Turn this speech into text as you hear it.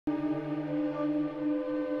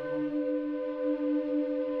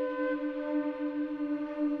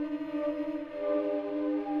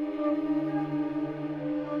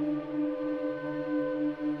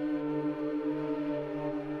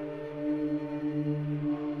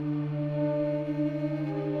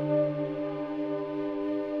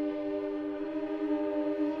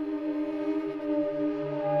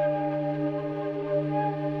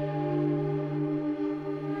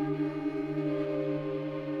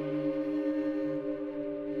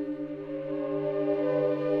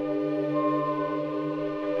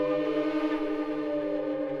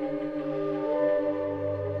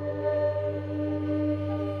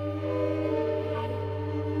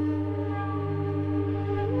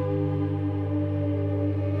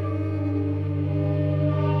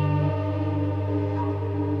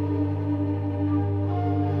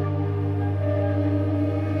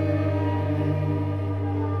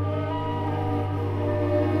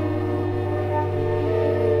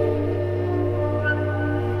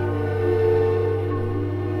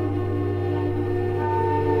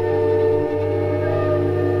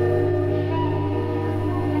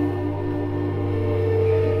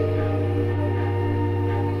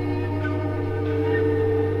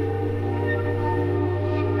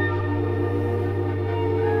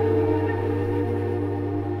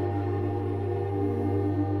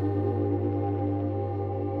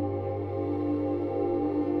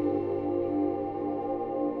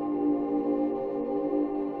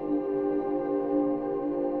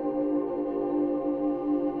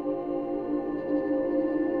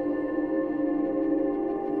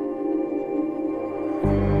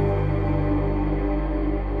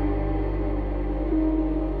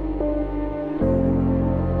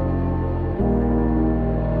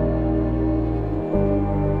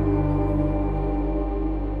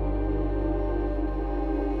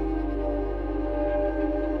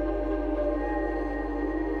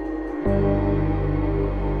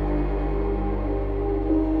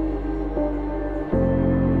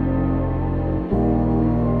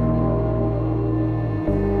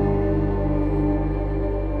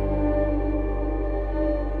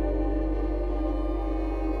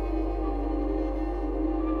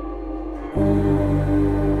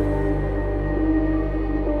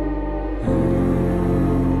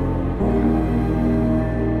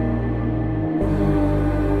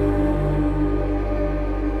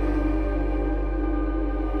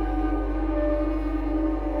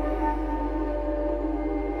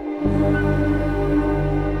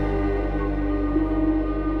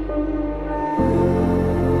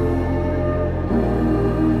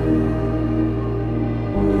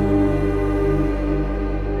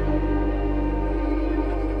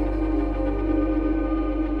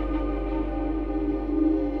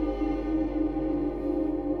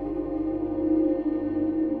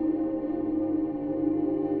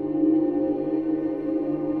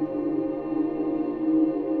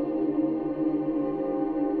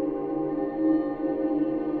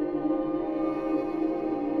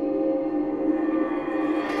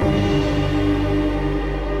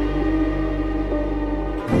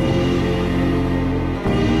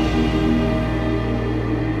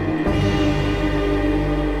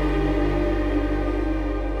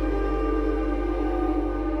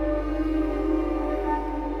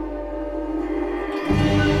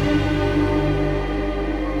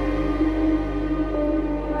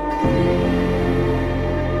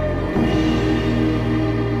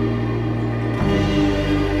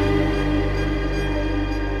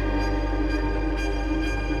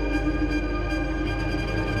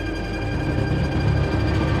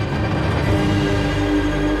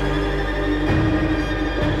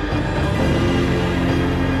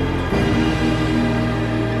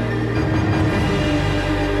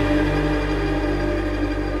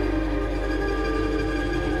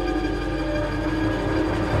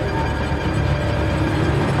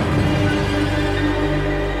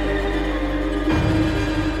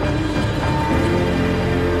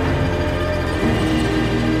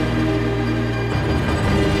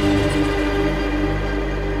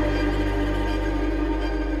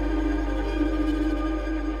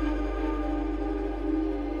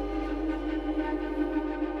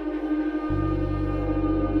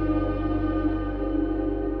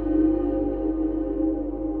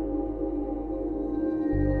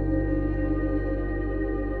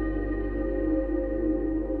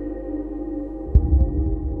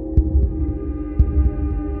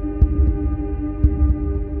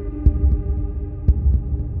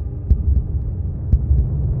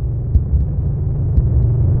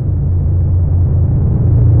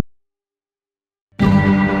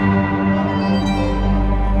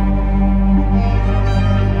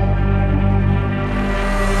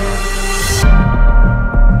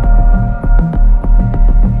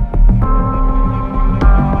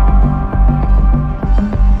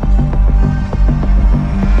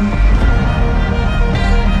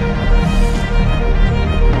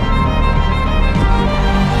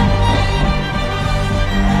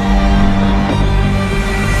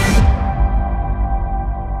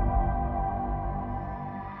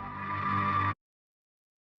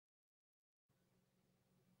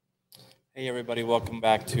Hey everybody, welcome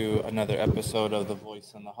back to another episode of The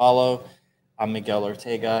Voice in the Hollow. I'm Miguel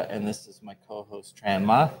Ortega, and this is my co-host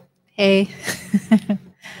Tran. Hey.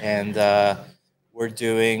 And we're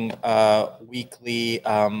doing a weekly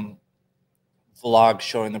vlog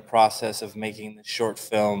showing the process of making this short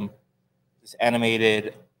film, this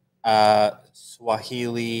animated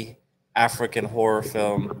Swahili African horror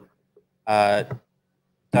film done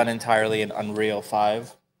entirely in Unreal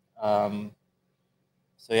 5. So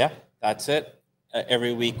yeah, that's it.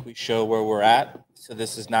 Every week we show where we're at. So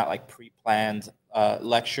this is not like pre-planned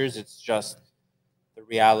lectures. It's just the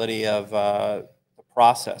reality of the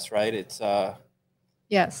process, right?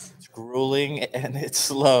 Yes. It's grueling and it's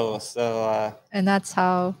slow. So and that's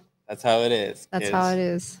how it is. That's how it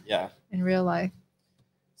is. Yeah. In real life.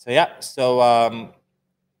 So yeah. So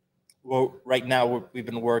well, right now we've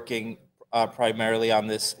been working primarily on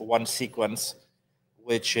this one sequence,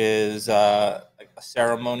 which is a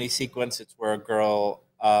ceremony sequence. It's where a girl,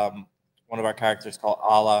 one of our characters called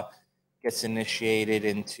Allah, gets initiated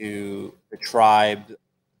into the tribe,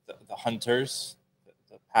 the hunters,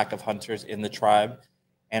 the pack of hunters in the tribe,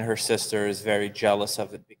 and her sister is very jealous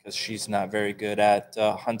of it because she's not very good at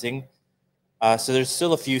hunting. So there's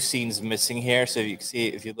still a few scenes missing here. So you can see,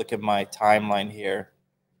 if you look at my timeline here,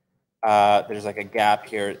 there's like a gap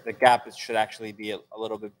here. The gap should actually be a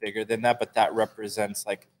little bit bigger than that, but that represents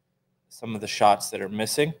like some of the shots that are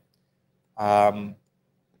missing. So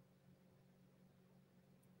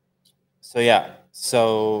yeah,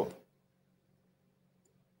 so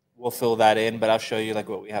we'll fill that in, but I'll show you like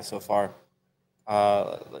what we have so far.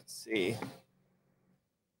 Let's see.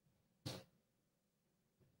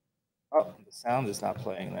 Oh, the sound is not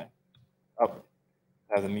playing there. Oh,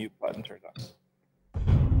 I have the mute button turned on.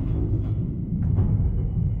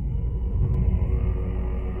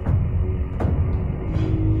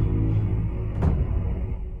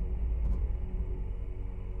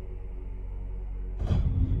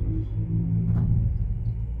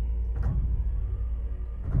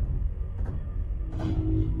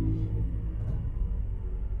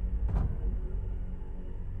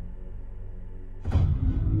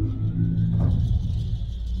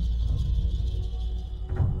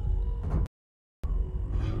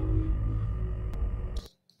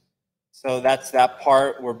 So that's that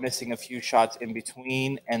part. We're missing a few shots in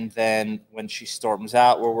between. And then when she storms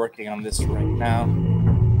out, we're working on this right now.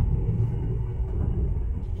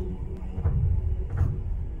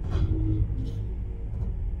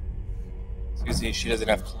 So you see, she doesn't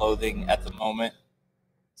have clothing at the moment.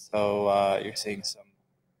 So you're seeing some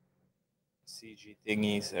CG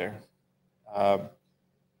thingies there.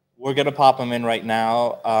 We're going to pop them in right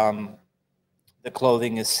now. The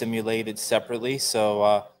clothing is simulated separately.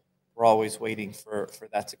 So we're always waiting for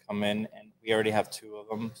that to come in, and we already have two of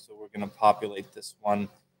them, so we're going to populate this one,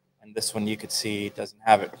 and this one you could see doesn't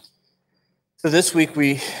have it. So this week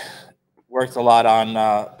we worked a lot on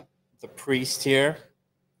the priest here.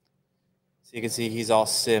 So you can see he's all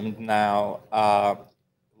simmed now.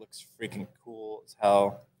 Looks freaking cool as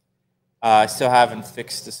hell. I still haven't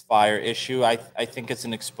fixed this fire issue. I think it's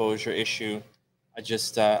an exposure issue.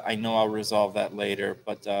 I know I'll resolve that later,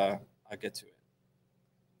 but I'll get to it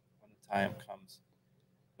time comes.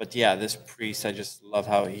 But yeah, this priest, I just love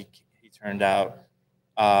how he turned out.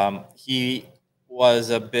 He was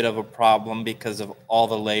a bit of a problem because of all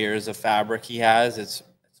the layers of fabric he has. It's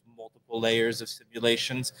multiple layers of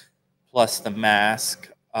simulations, plus the mask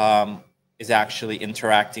is actually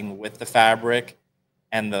interacting with the fabric,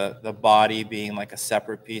 and the body being like a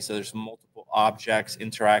separate piece. So there's multiple objects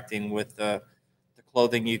interacting with the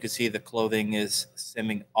clothing. You can see the clothing is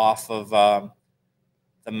simming off of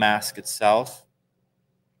the mask itself.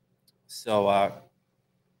 So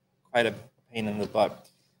quite a pain in the butt.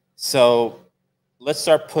 So let's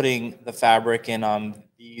start putting the fabric in on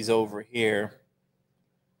these over here.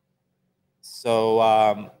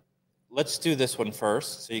 So let's do this one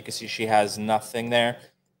first. So you can see she has nothing there.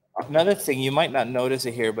 Another thing, you might not notice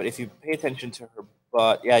it here, but if you pay attention to her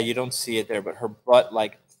butt, yeah, you don't see it there, but her butt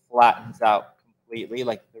like flattens out completely,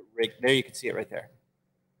 like the rig. There, you can see it right there.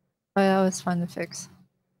 Oh, that was fun to fix.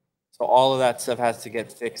 So all of that stuff has to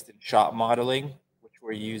get fixed in shot modeling, which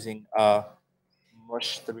we're using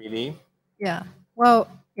Mush 3D. Yeah. Well,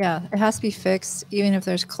 yeah, it has to be fixed even if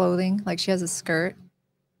there's clothing. Like she has a skirt,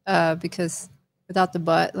 because without the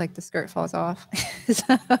butt, like the skirt falls off.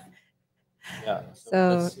 Yeah.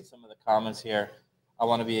 So let's see some of the comments here. I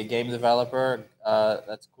want to be a game developer.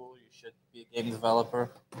 That's cool. You should be a game developer.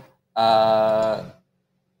 Let's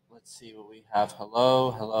see what we have.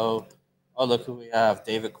 Hello. Oh, look who we have.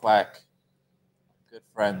 David Quack. Good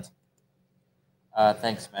friend.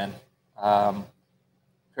 Thanks, man.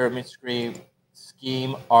 pyramid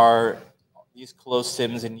scheme are these closed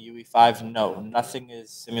sims in UE5? No, nothing is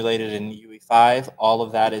simulated in UE5. All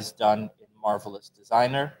of that is done in Marvelous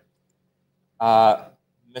Designer.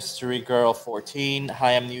 Mystery Girl 14.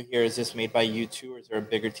 Hi, I'm new here. Is this made by you two, or is there a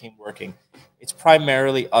bigger team working? It's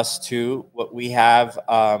primarily us two. What we have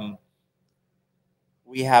a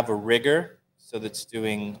rigger, so that's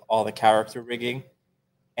doing all the character rigging.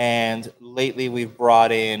 And lately we've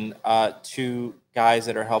brought in two guys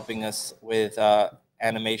that are helping us with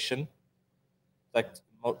animation, like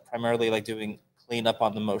primarily like doing cleanup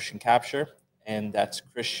on the motion capture. And that's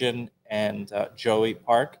Christian and Joey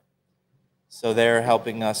Park. So they're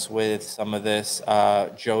helping us with some of this.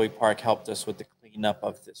 Joey Park helped us with the cleanup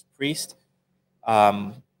of this priest.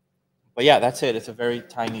 But yeah, that's it. It's a very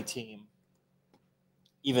tiny team.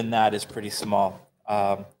 Even that is pretty small.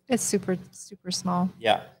 It's super, super small.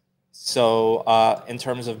 Yeah. So in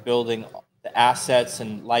terms of building the assets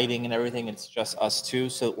and lighting and everything, it's just us two.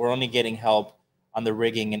 So we're only getting help on the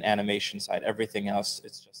rigging and animation side. Everything else,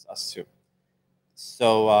 it's just us two.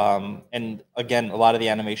 So, and again, a lot of the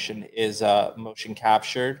animation is motion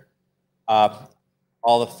captured. All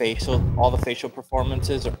the facial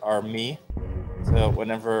performances are me. So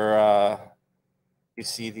whenever you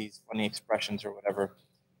see these funny expressions or whatever,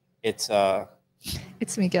 it's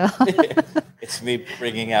Miguel. it's me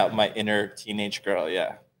bringing out my inner teenage girl.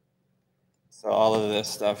 Yeah. So all of this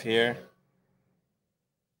stuff here,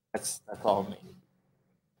 that's all me.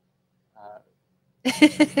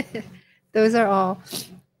 Those are all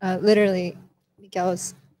literally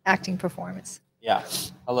Miguel's acting performance. Yeah.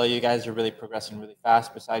 Hello, you guys are really progressing really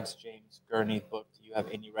fast. Besides James Gurney's book, do you have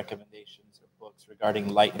any recommendations or books regarding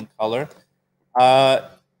light and color?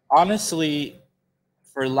 Honestly,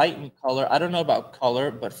 for light and color, I don't know about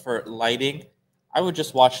color, but for lighting, I would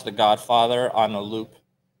just watch The Godfather on a loop,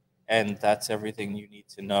 and that's everything you need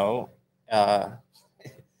to know.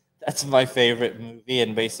 That's my favorite movie,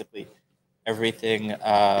 and basically everything,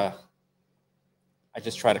 I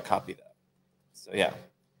just try to copy that. So yeah.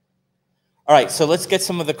 All right, so let's get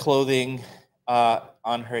some of the clothing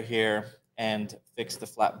on her here and fix the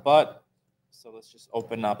flat butt. So let's just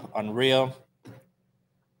open up Unreal.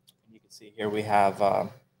 You can see here we have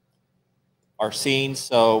our scene.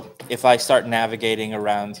 So if I start navigating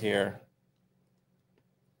around here,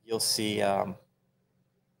 you'll see how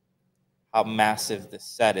massive this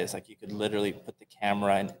set is. Like you could literally put the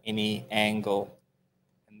camera in any angle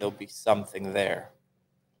and there'll be something there.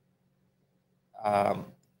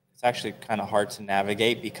 It's actually kind of hard to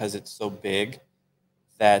navigate because it's so big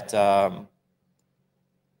that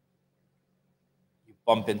you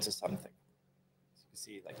bump into something. You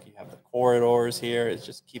see, like you have the corridors here. It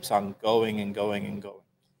just keeps on going and going and going.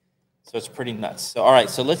 So it's pretty nuts. So all right,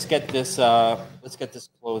 so let's get this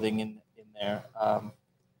clothing in there.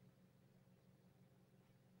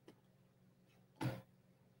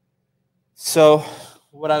 So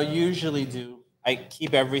what I usually do, I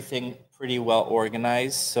keep everything pretty well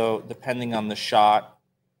organized. So depending on the shot,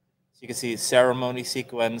 so you can see ceremony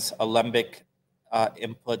sequence, alembic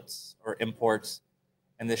inputs or imports.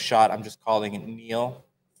 And this shot, I'm just calling it kneel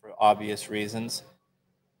for obvious reasons.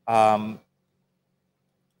 So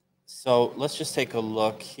let's just take a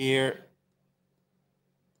look here.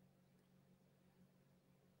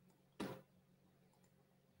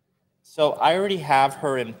 So I already have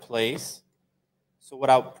her in place. So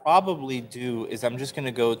what I'll probably do is I'm just going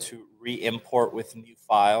to go to re-import with new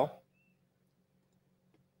file.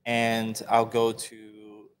 And I'll go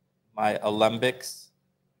to my alembics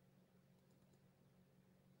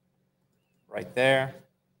right there.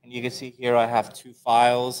 And you can see here I have two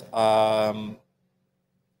files.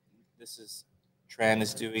 This is Tran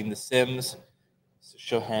is doing the sims. So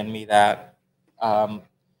she'll hand me that. The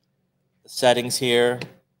settings here,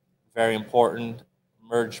 very important.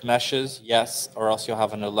 Merge meshes, yes, or else you'll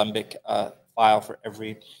have an alembic file for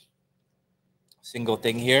every single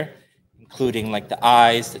thing here, including like the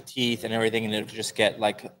eyes, the teeth, and everything, and it'll just get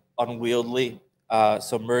like unwieldy.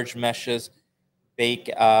 So merge meshes, bake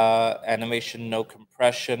animation, no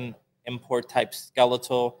compression, import type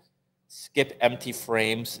skeletal, skip empty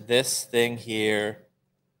frames. This thing here,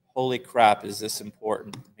 holy crap, is this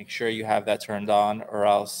important? Make sure you have that turned on, or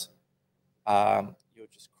else you'll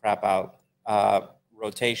just crap out.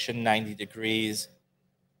 Rotation 90 degrees.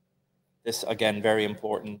 This again very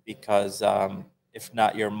important because if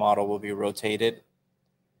not, your model will be rotated.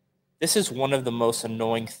 This is one of the most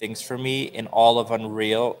annoying things for me in all of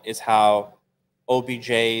Unreal is how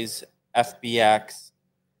OBJs, FBX,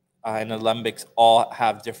 and Alembics all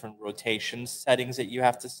have different rotation settings that you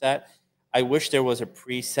have to set. I wish there was a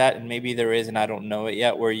preset, and maybe there is, and I don't know it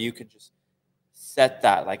yet, where you could just set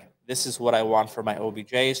that. Like, this is what I want for my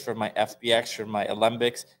OBJs, for my FBX, for my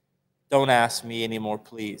Alembics. Don't ask me anymore,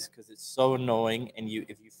 please, because it's so annoying. And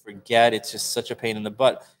if you forget, it's just such a pain in the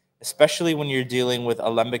butt, especially when you're dealing with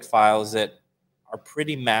Alembic files that are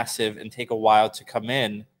pretty massive and take a while to come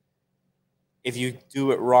in. If you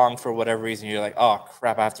do it wrong for whatever reason, you're like, oh,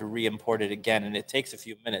 crap, I have to re-import it again. And it takes a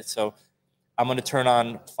few minutes. So I'm going to turn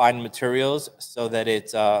on Find Materials so that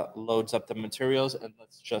it loads up the materials. And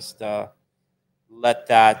let's just let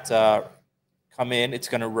that come in. It's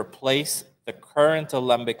going to replace the current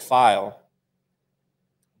Alembic file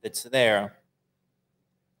that's there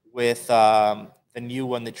with the new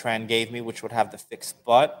one that Tran gave me, which would have the fixed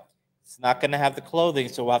butt. It's not going to have the clothing,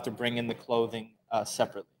 so we'll have to bring in the clothing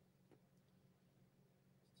separately.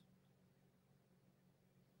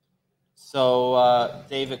 So,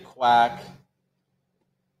 David Quack,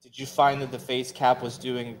 did you find that the face cap was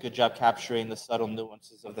doing a good job capturing the subtle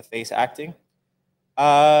nuances of the face acting?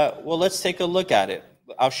 Well, let's take a look at it.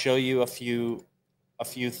 I'll show you a few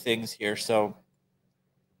things here. So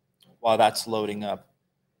while that's loading up,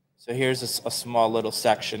 so here's a small little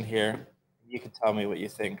section here. You can tell me what you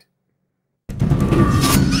think.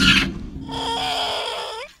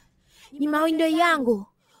 Ni mawindo yangu,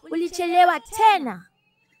 ulichelewa tena.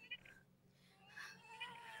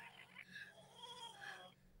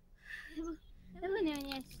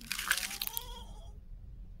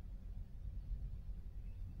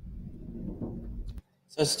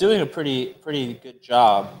 So it's doing a pretty good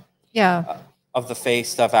job. Yeah. Of the face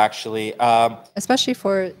stuff, actually. Especially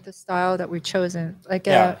for the style that we've chosen. Like,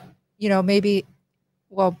 yeah. You know, maybe,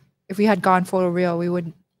 well, if we had gone photoreal, we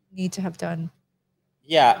would need to have done.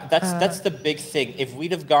 Yeah, that's the big thing. If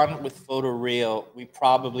we'd have gone with photoreal, we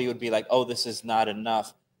probably would be like, oh, this is not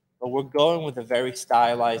enough. But we're going with a very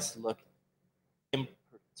stylized look, in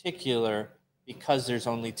particular, because there's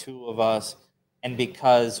only 2 of us, and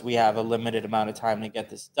because we have a limited amount of time to get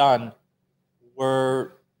this done.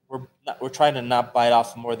 We're trying to not bite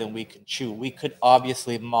off more than we can chew. We could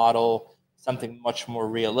obviously model something much more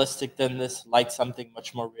realistic than this, like something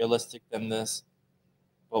much more realistic than this,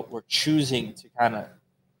 but we're choosing to kind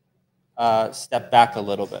of step back a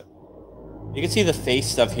little bit. You can see the face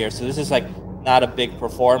stuff here. So this is like not a big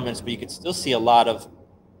performance, but you can still see a lot of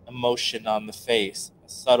emotion on the face,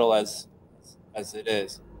 as subtle as it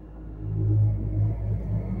is.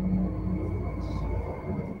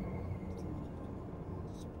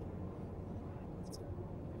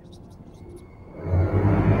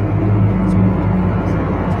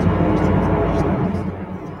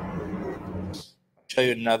 Show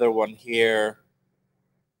you another one here.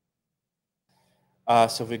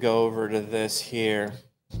 So if we go over to this here.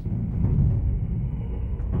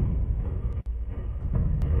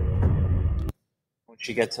 When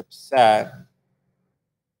she gets upset.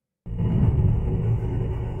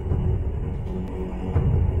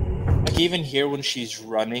 Like even here when she's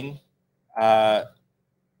running,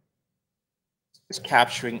 it's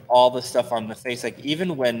capturing all the stuff on the face. Like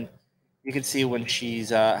even when you can see when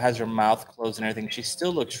she's has her mouth closed and everything, she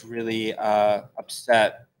still looks really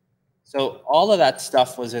upset. So all of that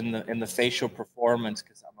stuff was in the facial performance,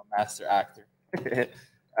 because I'm a master actor.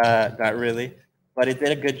 Not really, but it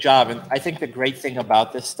did a good job. And I think the great thing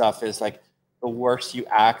about this stuff is like the worse you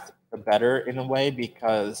act, the better in a way,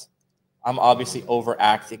 because I'm obviously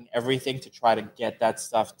overacting everything to try to get that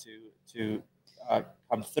stuff to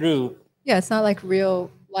come through. Yeah, it's not like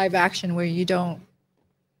real live action where you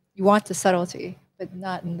want the subtlety, but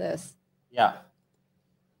not in this. Yeah.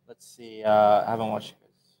 Let's see. I haven't watched it.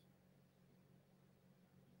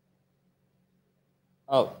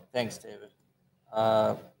 Oh, thanks, David.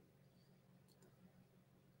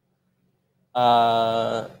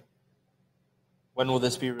 When will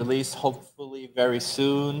this be released? Hopefully very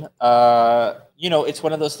soon. You know, it's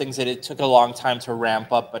one of those things that it took a long time to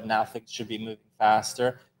ramp up, but now things should be moving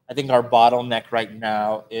faster. I think our bottleneck right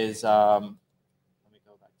now is, let me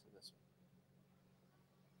go back to this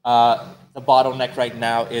one. The bottleneck right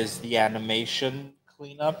now is the animation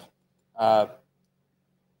cleanup.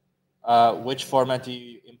 Which format do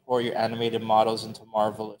you import your animated models into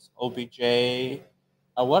Marvelous? OBJ?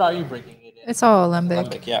 What are you bringing it in? It's all Alembic.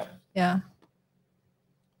 Alembic, yeah. Yeah.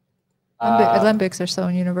 Alembics are so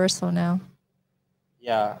universal now.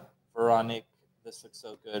 Yeah, Veronique, this looks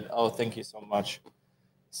so good. Oh, thank you so much.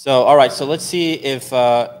 So, all right, so let's see if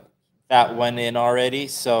that went in already.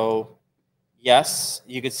 So, yes,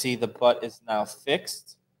 you can see the butt is now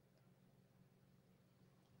fixed.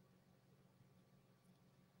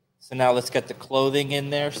 So now let's get the clothing in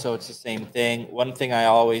there. So it's the same thing. One thing I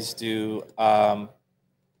always do is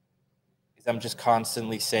I'm just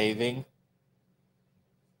constantly saving.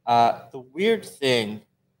 The weird thing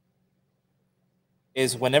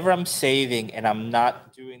is whenever I'm saving and I'm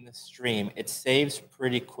not doing the stream, it saves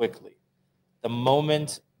pretty quickly. The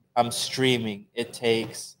moment I'm streaming, it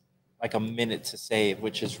takes like a minute to save,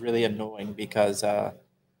 which is really annoying because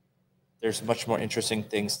there's much more interesting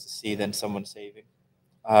things to see than someone saving.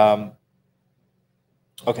 Okay,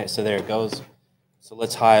 so there it goes. So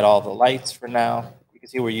let's hide all the lights for now. You can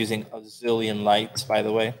see we're using a zillion lights, by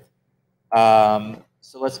the way.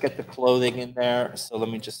 So let's get the clothing in there. So let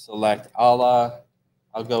me just select Ala.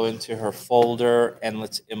 I'll go into her folder and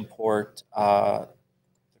let's import the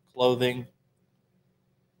clothing.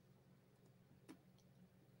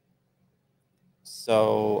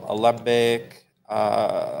 So Alembic,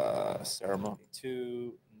 Ceremony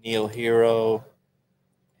 2, Neil Hero,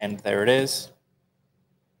 and there it is.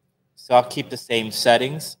 So I'll keep the same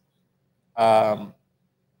settings. Let's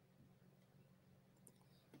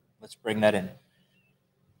bring that in.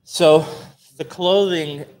 So the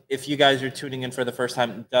clothing, if you guys are tuning in for the first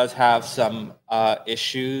time, does have some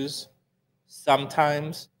issues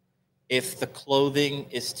sometimes. If the clothing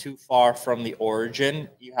is too far from the origin,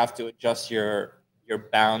 you have to adjust your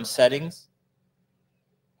bound settings.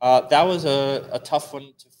 That was a tough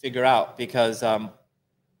one to figure out because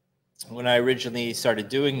when I originally started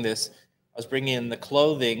doing this, I was bringing in the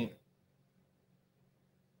clothing,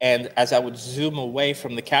 and as I would zoom away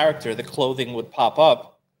from the character, the clothing would pop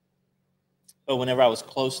up. But whenever I was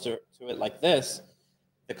closer to it like this,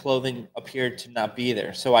 the clothing appeared to not be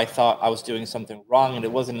there. So I thought I was doing something wrong, and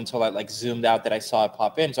it wasn't until I like zoomed out that I saw it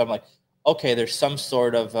pop in. So I'm like, okay, there's some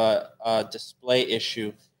sort of a display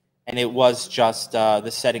issue, and it was just the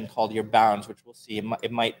setting called your bounds, which we'll see.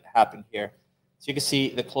 It might happen here. So you can see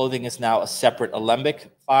the clothing is now a separate Alembic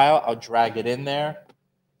file. I'll drag it in there,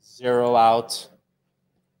 zero out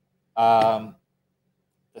the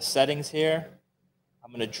settings here. I'm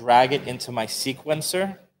going to drag it into my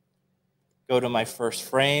sequencer, go to my first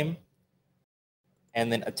frame,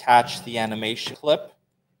 and then attach the animation clip.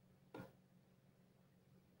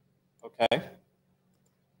 Okay.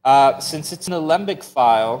 Since it's an Alembic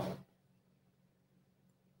file,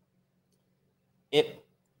 it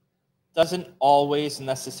doesn't always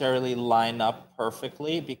necessarily line up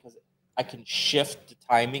perfectly because I can shift the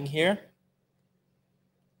timing here.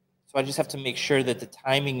 So I just have to make sure that the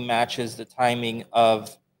timing matches the timing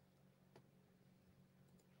of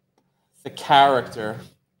the character.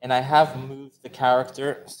 And I have moved the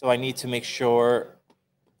character, so I need to make sure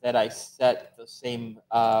that I set the same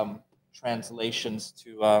translations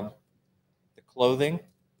to the clothing.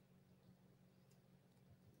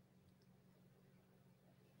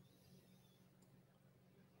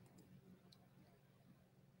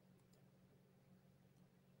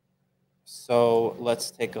 So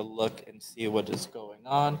let's take a look and see what is going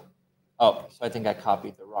on. Oh, so I think I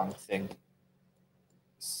copied the wrong thing.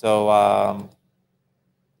 So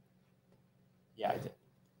yeah, I did.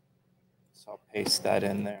 So I'll paste that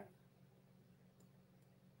in there.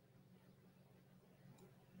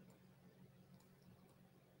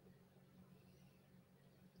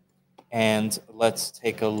 And let's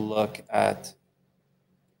take a look at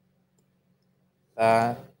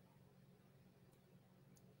that.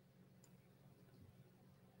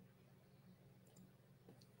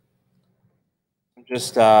 I'm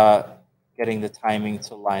just getting the timing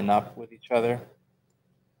to line up with each other.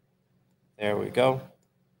 There we go.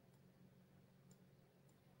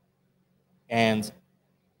 And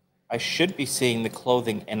I should be seeing the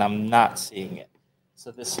clothing and I'm not seeing it.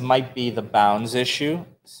 So this might be the bounds issue.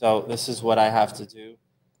 So this is what I have to do.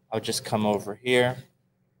 I'll just come over here,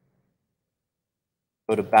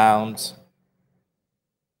 go to bounds,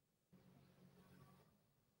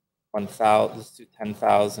 1,000, let's do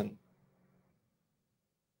 10,000,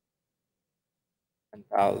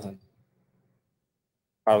 10,000.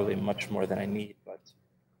 Probably much more than I need, but.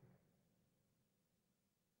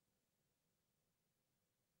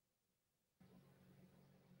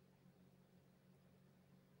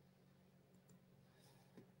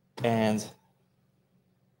 And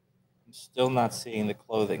I'm still not seeing the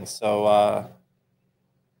clothing. So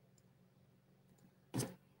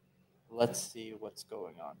let's see what's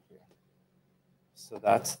going on here. So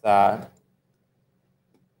that's that.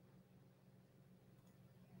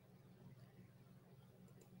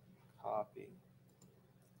 Copy.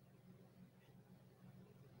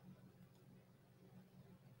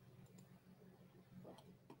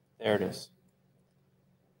 There it is.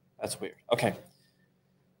 That's weird. Okay.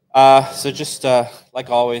 So just like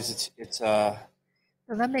always, it's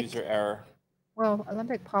Alembic, user error. well,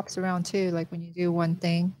 Alembic pops around too, like when you do one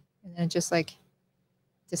thing and then it just like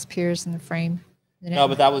disappears in the frame. No,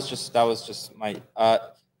 but that was just my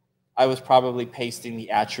I was probably pasting the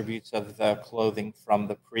attributes of the clothing from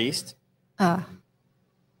the priest.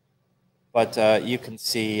 But you can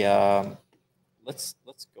see, let's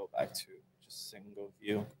go back to just single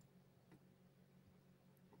view.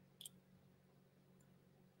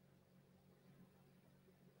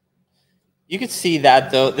 You can see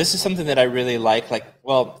that, though. This is something that I really like. Like,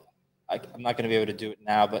 well, I'm not going to be able to do it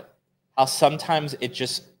now, but how sometimes it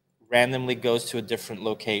just randomly goes to a different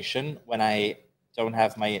location when I don't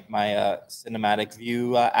have my cinematic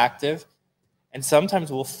view active. And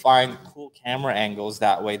sometimes we'll find cool camera angles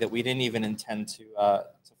that way that we didn't even intend to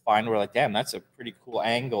find. We're like, damn, that's a pretty cool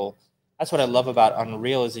angle. That's what I love about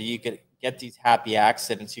Unreal, is that you could get these happy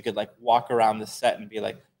accidents. You could like walk around the set and be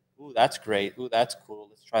like, ooh, that's great. Ooh, that's cool.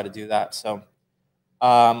 Let's try to do that. So,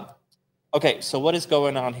 okay, so what is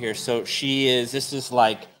going on here? So this is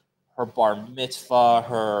like her bar mitzvah,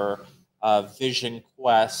 her Vision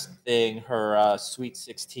Quest thing, her Sweet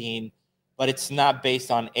 16. But it's not based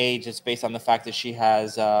on age. It's based on the fact that she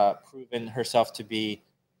has proven herself to be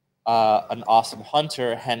an awesome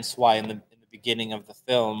hunter. Hence why in the beginning of the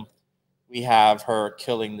film, we have her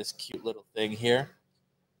killing this cute little thing here,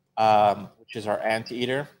 which is our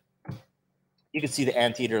anteater. You can see the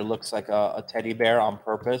anteater looks like a teddy bear on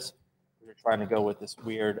purpose. We're trying to go with this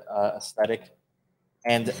weird aesthetic.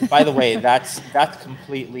 And by the way, that's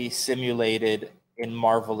completely simulated in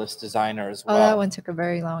Marvelous Designer as well. Oh, that one took a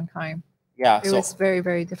very long time. Yeah, it was very,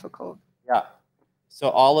 very difficult. Yeah, so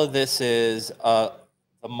all of this is the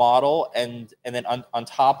model, and then on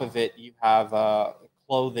top of it, you have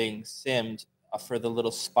clothing simmed for the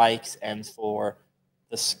little spikes and for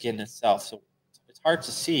the skin itself. So it's hard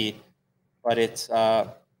to see, but it's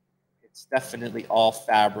definitely all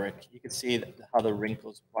fabric. You can see how the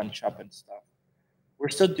wrinkles bunch up and stuff. We're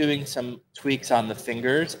still doing some tweaks on the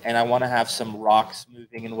fingers, and I want to have some rocks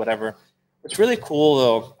moving and whatever. What's really cool,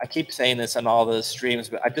 though, I keep saying this on all the streams,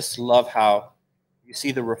 but I just love how you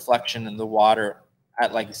see the reflection in the water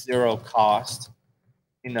at like 0 cost.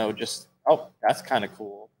 You know, just, oh, that's kind of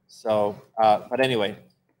cool. So, but anyway,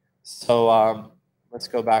 so let's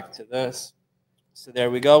go back to this. So there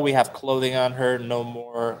we go. We have clothing on her, no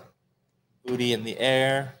more booty in the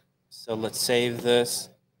air. So let's save this.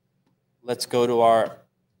 Let's go to our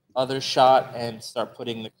other shot and start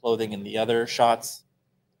putting the clothing in the other shots.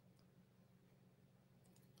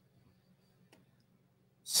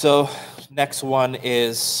 So next one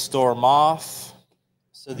is Storm Off.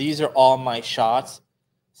 So these are all my shots.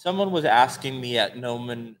 Someone was asking me at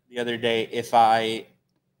Gnomon the other day if I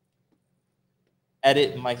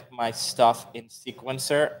edit my stuff in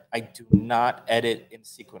Sequencer. I do not edit in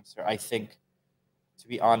Sequencer. I think, to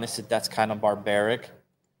be honest, that's kind of barbaric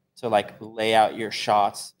to like lay out your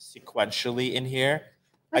shots sequentially in here.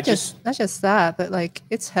 Not just that, but like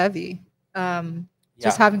it's heavy.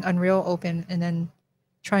 Just having Unreal open and then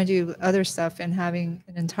trying to do other stuff and having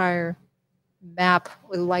an entire map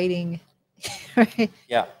with lighting, right?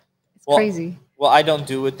 Yeah, it's crazy. Well, I don't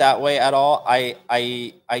do it that way at all.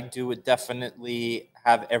 I do it definitely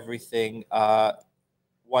have everything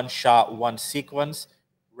one shot, one sequence,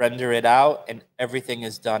 render it out, and everything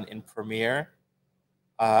is done in Premiere.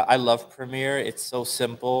 I love Premiere. It's so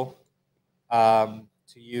simple to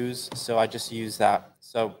use, so I just use that.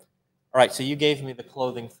 So, all right, so you gave me the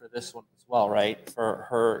clothing for this one as well, right? For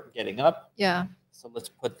her getting up. Yeah. So let's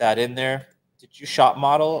put that in there. Did you shot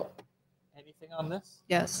model anything on this?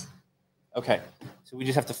 Yes. Okay, so we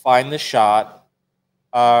just have to find the shot.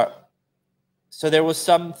 So there was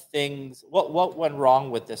some things. What went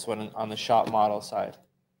wrong with this one on the shot model side?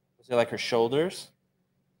 Was it like her shoulders?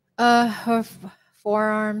 Her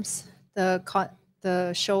forearms,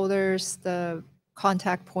 the shoulders, the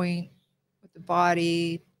contact point with the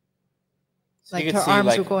body. So like her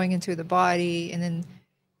arms were going into the body, and then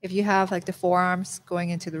if you have like the forearms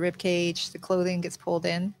going into the rib cage, the clothing gets pulled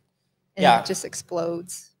in, and it just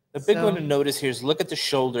explodes. The big one to notice here is look at the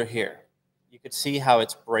shoulder here. You could see how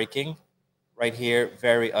it's breaking right here,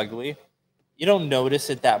 very ugly. You don't notice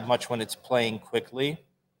it that much when it's playing quickly,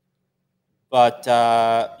 but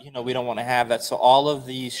you know, we don't want to have that. So all of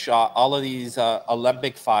these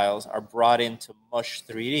Olympic files are brought into Mush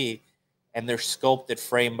 3D, and they're sculpted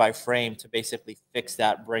frame by frame to basically fix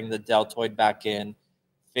that, bring the deltoid back in,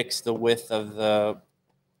 fix the width of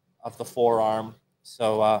the forearm.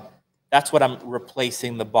 So that's what I'm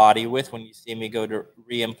replacing the body with. When you see me go to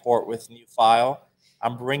re-import with new file,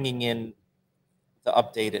 I'm bringing in the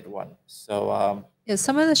updated one. So yeah,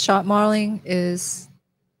 some of the shot modeling is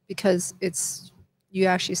because you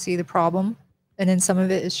actually see the problem, and then some of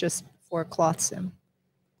it is just for cloth sim,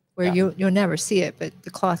 where you'll never see it, but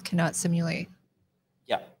the cloth cannot simulate.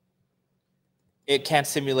 Yeah, it can't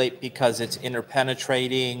simulate because it's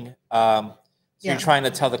interpenetrating. So you're trying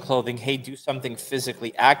to tell the clothing, hey, do something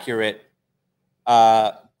physically accurate,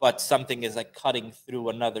 but something is like cutting through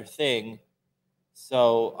another thing.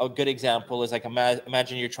 So a good example is like,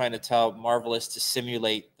 imagine you're trying to tell Marvelous to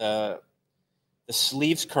simulate the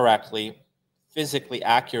sleeves correctly, physically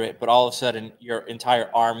accurate, but all of a sudden your entire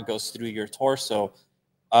arm goes through your torso.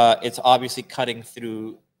 It's obviously cutting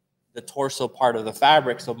through the torso part of the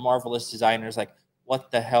fabric. So Marvelous designers like, what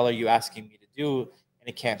the hell are you asking me to do? And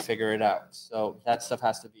it can't figure it out. So that stuff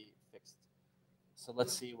has to be fixed. So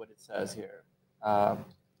let's see what it says here. Yeah,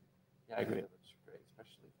 I agree. It looks great,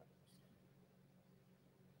 especially.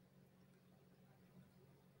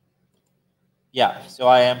 Yeah, so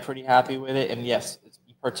I am pretty happy with it. And yes, it's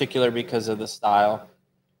particular because of the style.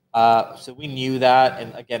 So we knew that.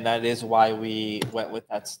 And again, that is why we went with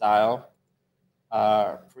that style.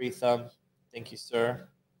 Preetham, thank you, sir.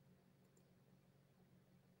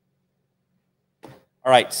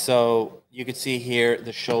 All right, so you can see here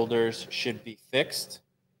the shoulders should be fixed.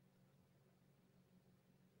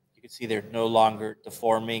 You can see they're no longer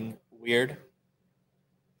deforming weird.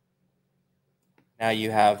 Now you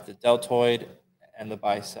have the deltoid and the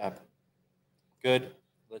bicep. Good.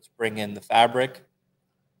 Let's bring in the fabric.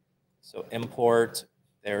 So import,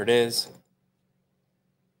 there it is.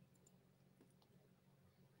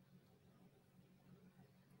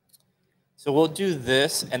 So we'll do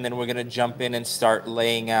this, and then we're going to jump in and start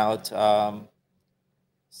laying out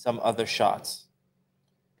some other shots.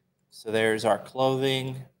 So there's our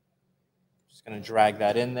clothing. Just going to drag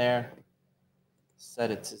that in there. Set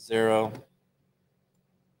it to 0.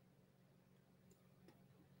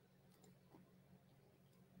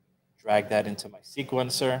 Drag that into my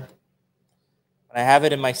sequencer. When I have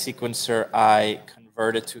it in my sequencer, I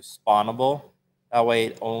convert it to spawnable. That way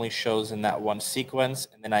it only shows in that one sequence,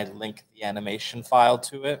 and then I link the animation file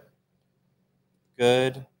to it.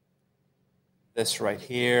 Good. This right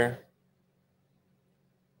here.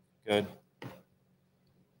 Good.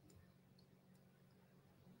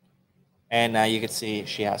 And now you can see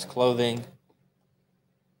she has clothing.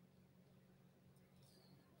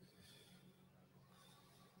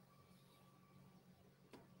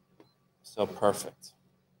 So perfect.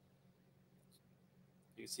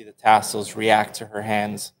 You see the tassels react to her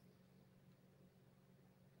hands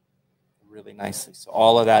really nicely. So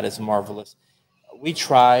all of that is marvelous. We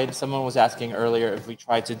tried, someone was asking earlier if we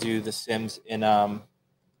tried to do the Sims in, or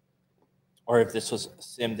if this was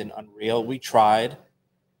simmed in Unreal. We tried.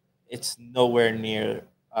 It's nowhere near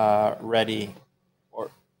ready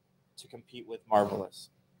or to compete with Marvelous.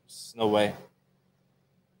 There's no way.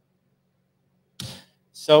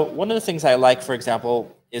 So one of the things I like, for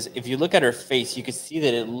example, is if you look at her face, you can see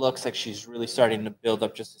that it looks like she's really starting to build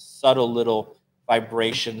up just subtle little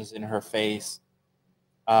vibrations in her face.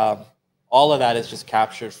 All of that is just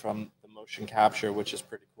captured from the motion capture, which is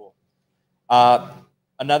pretty cool.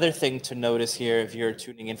 Another thing to notice here, if you're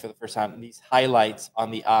tuning in for the first time, these highlights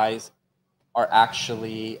on the eyes are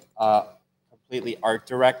actually completely art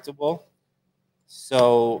directable.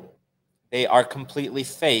 So they are completely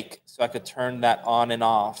fake. So I could turn that on and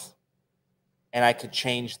off, and I could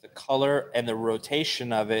change the color and the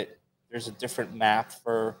rotation of it. There's a different map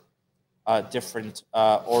for different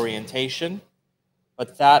orientation,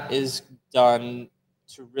 but that is done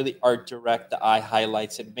to really art direct the eye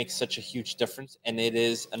highlights. It makes such a huge difference, and it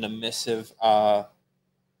is an emissive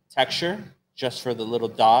texture just for the little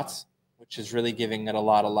dots, which is really giving it a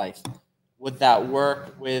lot of life. Would that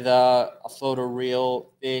work with a photoreal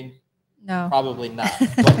thing? No. Probably not.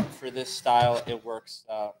 But for this style, it works.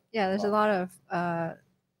 Yeah, there's a lot of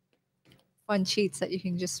fun cheats that you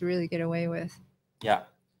can just really get away with. Yeah.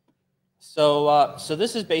 So so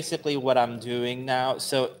this is basically what I'm doing now.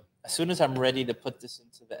 So as soon as I'm ready to put this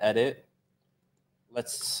into the edit,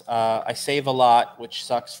 let's. I save a lot, which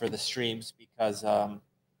sucks for the streams because,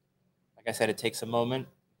 like I said, it takes a moment.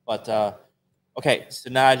 But okay,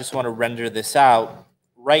 so now I just want to render this out.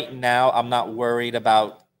 Right now, I'm not worried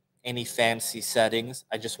about any fancy settings.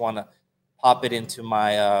 I just want to pop it into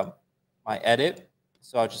my my edit.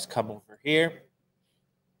 So I'll just come over here.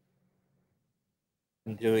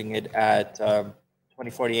 I'm doing it at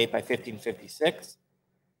 2048 by 1556.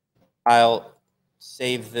 I'll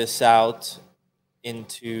save this out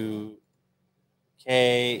into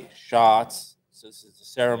shots. So this is the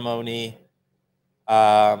ceremony.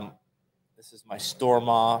 This is my storm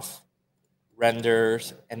off,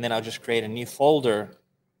 renders, and then I'll just create a new folder.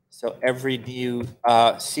 So every new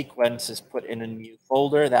sequence is put in a new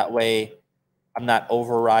folder. That way I'm not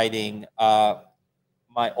overriding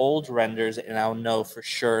my old renders, and I'll know for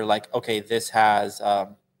sure, like, okay, this has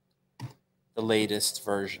the latest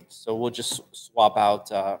version. So we'll just swap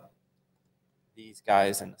out these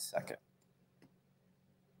guys in a second.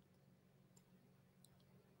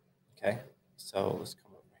 Okay, so let's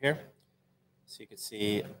come over here. So you can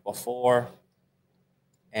see before,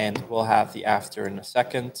 and we'll have the after in a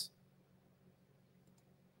second.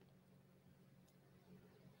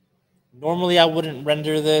 Normally I wouldn't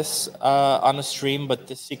render this on a stream, but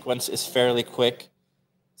this sequence is fairly quick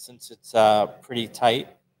since it's pretty tight.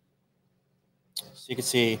 So you can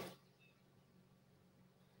see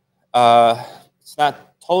it's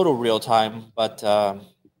not total real time, but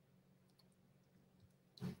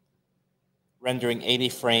rendering 80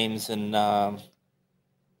 frames in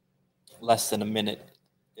less than a minute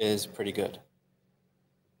is pretty good.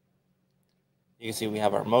 You can see we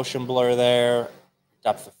have our motion blur there,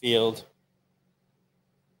 depth of field.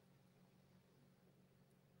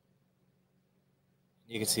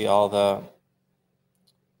 You can see all the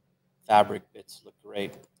fabric bits look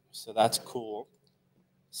great. So that's cool.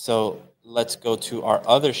 So let's go to our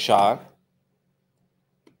other shot,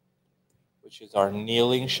 which is our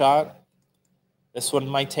kneeling shot. This one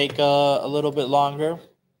might take a little bit longer.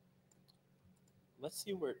 Let's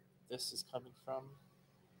see where this is coming from.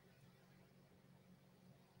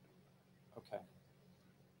 Okay.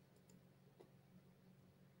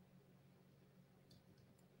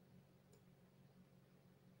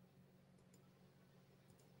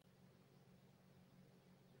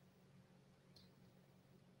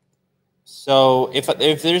 So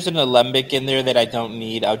if there's an alembic in there that I don't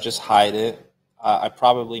need, I'll just hide it. I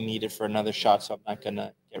probably need it for another shot, so I'm not going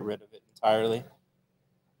to get rid of it entirely.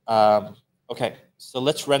 Okay, so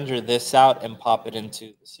let's render this out and pop it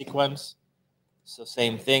into the sequence. So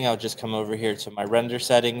same thing, I'll just come over here to my render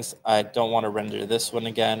settings. I don't want to render this one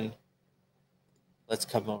again. Let's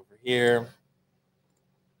come over here.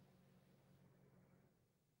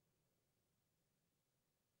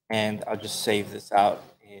 And I'll just save this out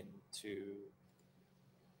into,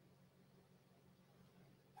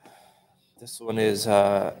 this one is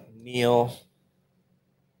Neil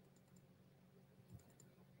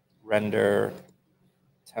render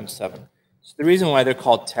temp 7. So the reason why they're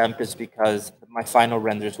called temp is because my final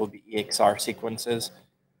renders will be EXR sequences.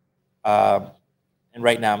 And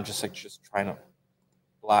right now I'm just trying to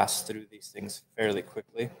blast through these things fairly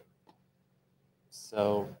quickly.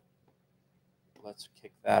 So let's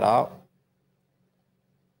kick that out.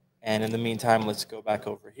 And in the meantime, let's go back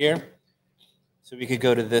over here. So we could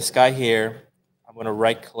go to this guy here. I'm going to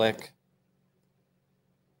right click.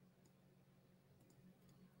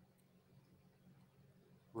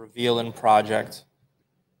 Reveal in project.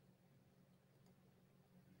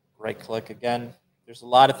 Right click again. There's a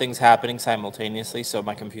lot of things happening simultaneously, so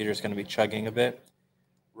my computer is going to be chugging a bit.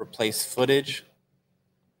 Replace footage.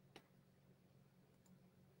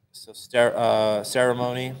 So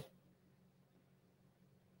ceremony.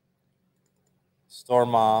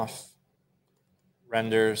 Storm off.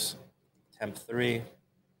 Renders. Temp 3.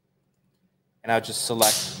 And I'll just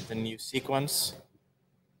select the new sequence.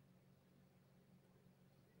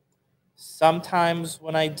 Sometimes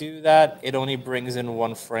when I do that, it only brings in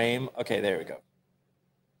one frame. Okay, there we go.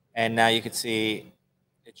 And now you can see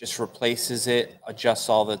it just replaces it, adjusts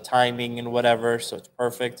all the timing and whatever, so it's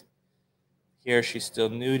perfect. Here she's still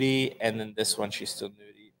nudie, and then this one she's still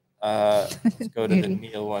nudie. Let's go to the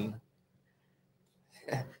Neil one.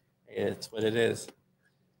 It's what it is.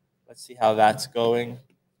 Let's see how that's going.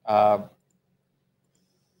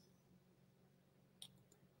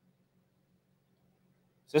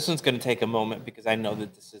 So this one's going to take a moment because I know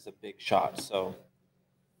that this is a big shot. So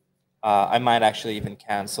I might actually even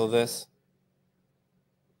cancel this.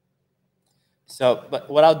 So, but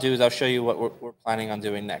what I'll do is I'll show you what we're planning on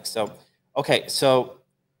doing next. So, okay, so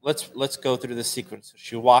let's go through the sequence. So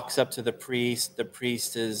she walks up to the priest. The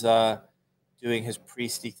priest is doing his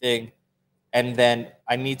priesty thing. And then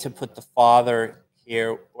I need to put the father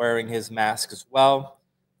here wearing his mask as well.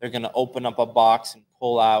 They're going to open up a box and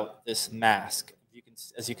pull out this mask.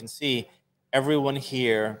 As you can see, everyone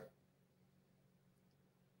here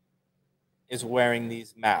is wearing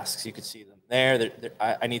these masks. You can see them there.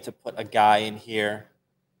 I need to put a guy in here,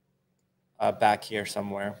 back here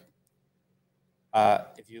somewhere.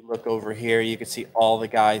 If you look over here, you can see all the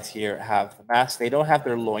guys here have the masks. They don't have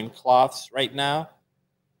their loincloths right now.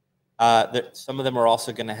 Some of them are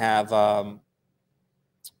also going to have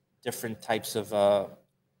different types of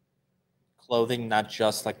clothing, not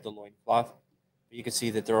just like the loincloth. But you can see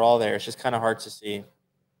that they're all there. It's just kind of hard to see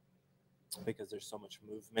because there's so much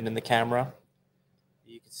movement in the camera.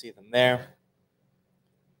 You can see them there.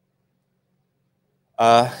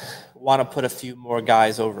 Want to put a few more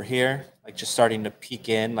guys over here. like just starting to peek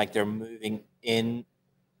in, like they're moving in,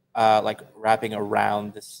 like wrapping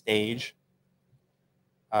around the stage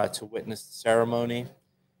to witness the ceremony.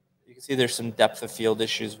 You can see there's some depth of field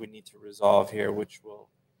issues we need to resolve here, which we'll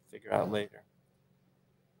figure out later.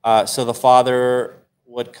 So the father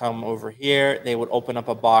would come over here. They would open up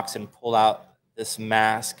a box and pull out this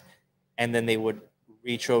mask, and then they would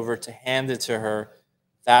reach over to hand it to her.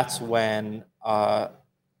 That's when our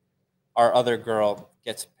other girl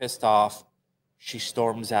gets pissed off. She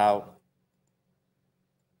storms out.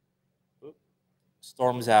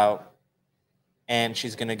 And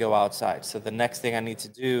she's going to go outside. So the next thing I need to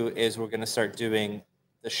do is we're going to start doing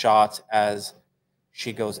the shots as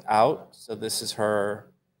she goes out. So this is her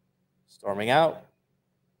storming out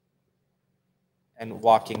and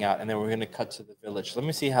walking out. And then we're going to cut to the village. Let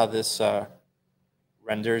me see how this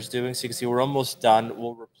render is doing. So you can see we're almost done.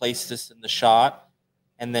 We'll replace this in the shot,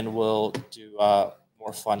 and then we'll do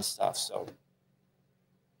more fun stuff. So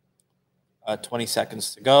 20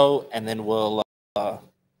 seconds to go, and then we'll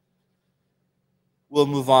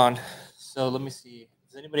move on. So let me see.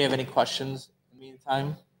 Does anybody have any questions in the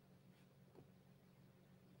meantime?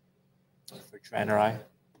 For Tran or I?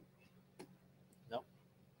 No?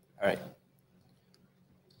 All right.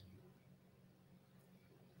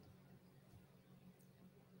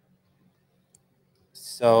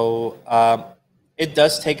 So it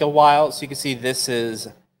does take a while. So you can see this is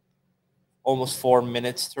almost 4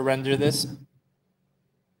 minutes to render this.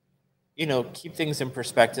 You know, keep things in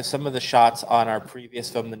perspective. Some of the shots on our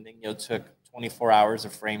previous film, the Niño, took 24 hours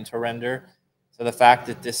a frame to render. So the fact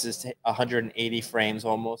that this is 180 frames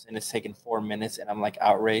almost, and it's taken 4 minutes, and I'm like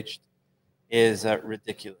outraged, is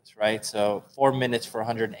ridiculous, right? So 4 minutes for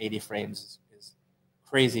 180 frames is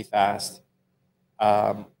crazy fast.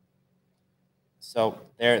 So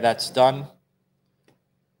there, that's done.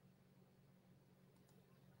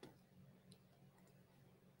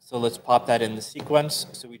 So let's pop that in the sequence.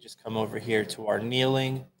 So we just come over here to our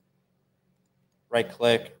kneeling,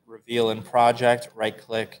 right-click, reveal in project,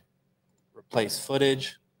 right-click, replace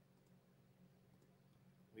footage.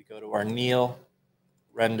 We go to our kneel,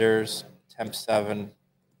 renders, temp 7.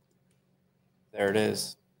 There it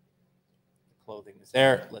is. The clothing is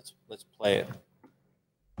there. Let's play it.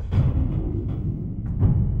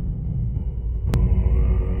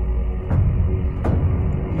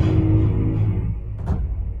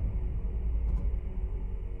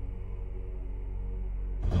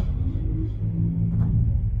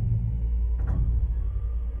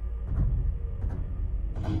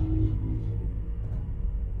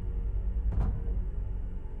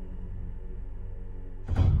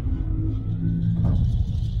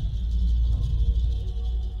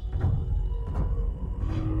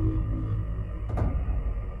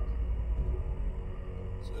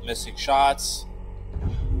 Missing shots,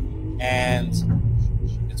 and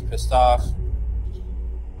she gets pissed off.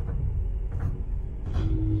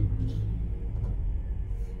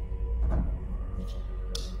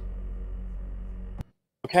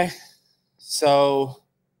 Okay, so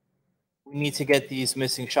we need to get these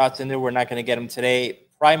missing shots in there. We're not going to get them today,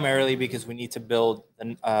 primarily because we need to build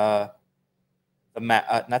the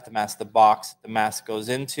box the mask goes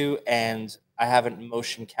into, and I haven't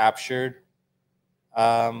motion captured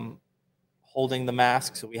holding the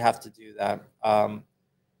mask, so we have to do that.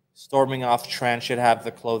 Storming off, Tran should have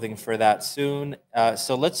the clothing for that soon.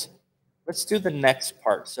 So let's do the next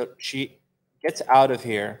part. So she gets out of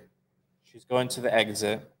here. She's going to the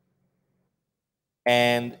exit,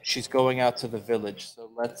 and she's going out to the village. So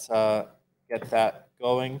let's get that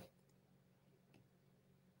going.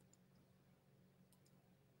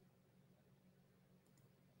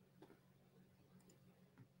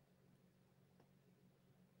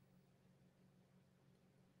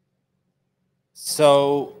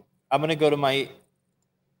 So I'm going to go to my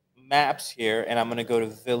maps here, and I'm going to go to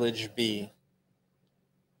Village B.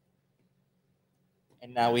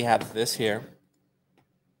 And now we have this here,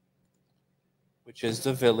 which is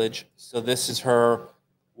the village. So this is her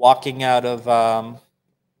walking out of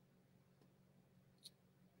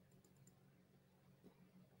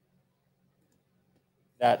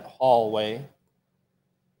that hallway,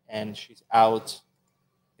 and she's out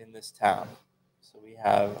in this town. So we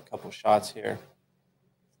have a couple shots here,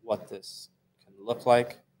 what this can look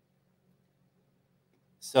like.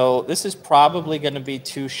 So this is probably going to be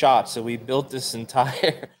 2 shots. So we built this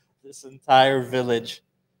entire village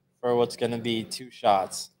for what's going to be 2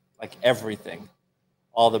 shots, like everything,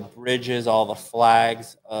 all the bridges, all the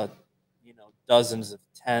flags, you know, dozens of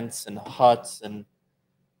tents and huts, and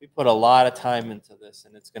we put a lot of time into this,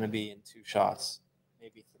 and it's going to be in 2 shots,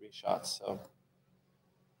 maybe 3 shots. So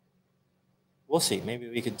we'll see. Maybe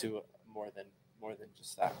we could do more than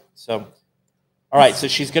just that. So, all right, so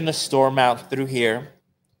she's going to storm out through here,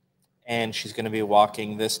 and she's going to be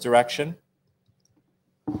walking this direction.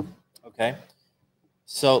 Okay,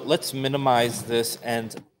 so let's minimize this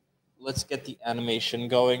and let's get the animation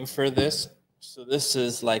going for this. So this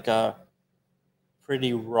is like a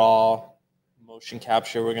pretty raw motion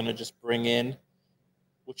capture we're going to just bring in,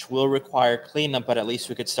 which will require cleanup, but at least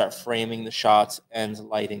we could start framing the shots and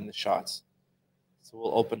lighting the shots. So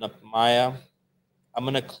we'll open up Maya. I'm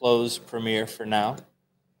going to close Premiere for now.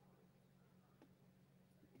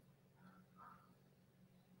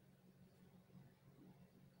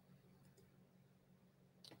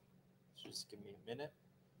 Just give me a minute.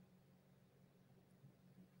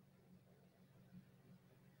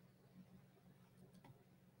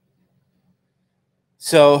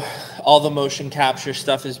 So all the motion capture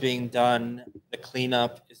stuff is being done. The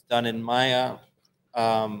cleanup is done in Maya.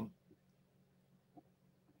 The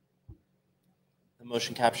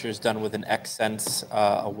motion capture is done with an Xsense,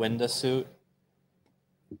 a window suit.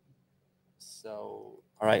 So,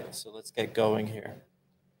 all right, so let's get going here.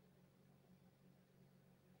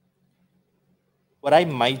 What I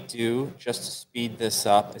might do just to speed this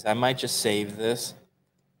up is I might just save this.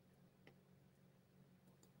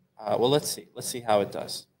 Well, let's see. Let's see how it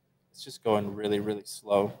does. It's just going really, really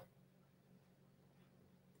slow.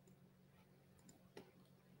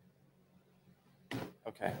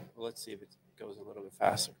 Okay, well, let's see if it goes a little bit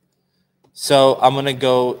faster. So I'm going to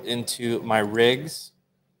go into my rigs.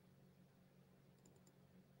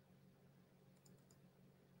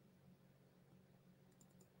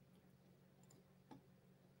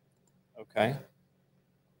 Okay.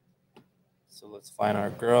 So let's find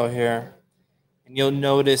our girl here. And you'll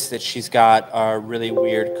notice that she's got a really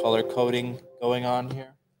weird color coding going on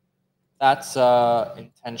here. That's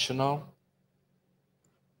intentional.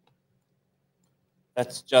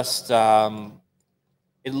 That's just,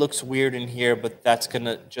 it looks weird in here, but that's going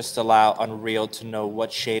to just allow Unreal to know what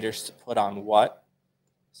shaders to put on what.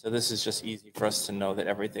 So this is just easy for us to know that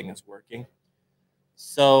everything is working.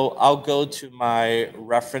 So I'll go to my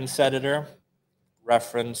reference editor,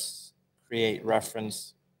 reference, create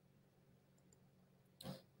reference.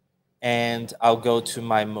 And I'll go to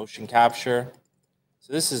my motion capture.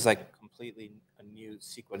 So this is like completely a new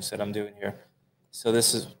sequence that I'm doing here. So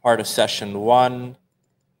this is part of session 1.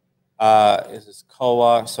 This is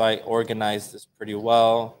Koa, so I organized this pretty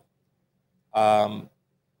well.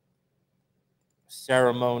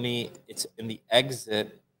 Ceremony, it's in the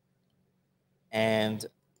exit, and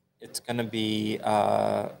it's going to be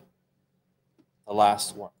the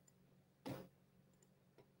last one.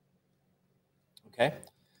 Okay,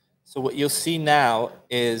 so what you'll see now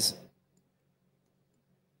is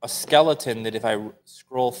a skeleton that if I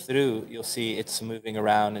scroll through, you'll see it's moving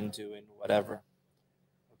around and doing whatever.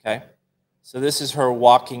 Okay, so this is her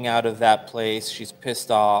walking out of that place. She's pissed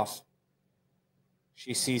off.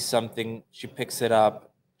 She sees something. She picks it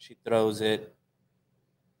up. She throws it.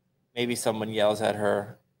 Maybe someone yells at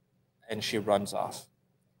her, and she runs off.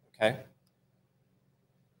 Okay.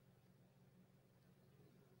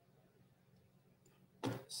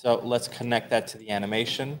 So let's connect that to the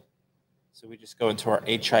animation. So we just go into our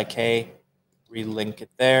HIK, relink it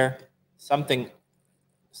there. Something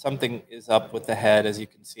is up with the head, as you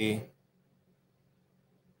can see.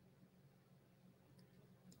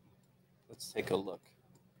 Let's take a look.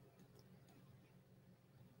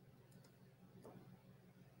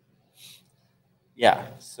 Yeah,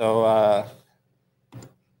 so, all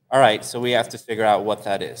right, so we have to figure out what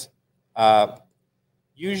that is.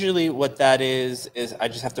 Usually what that is I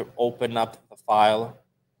just have to open up the file,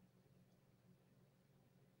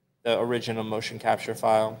 the original motion capture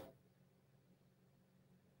file.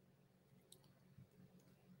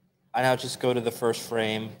 I now just go to the first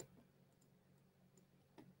frame.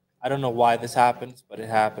 I don't know why this happens, but it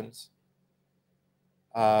happens.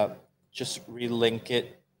 Just relink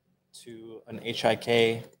it to an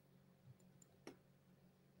HIK,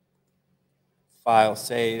 file,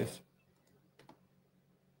 save.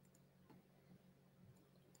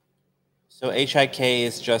 So HIK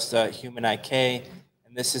is just a human IK,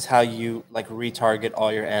 and this is how you like retarget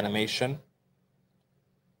all your animation.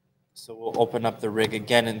 So we'll open up the rig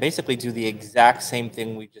again and basically do the exact same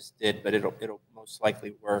thing we just did, but it'll most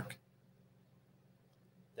likely work.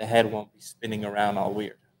 The head won't be spinning around all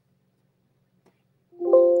weird.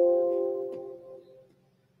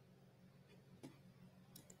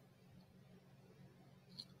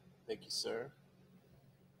 Thank you, sir.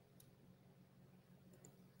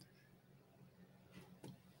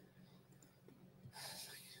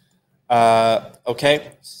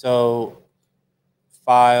 Okay, so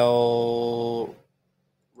file,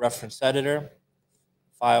 reference editor,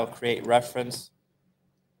 file, create reference.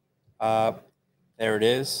 There it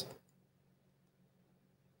is.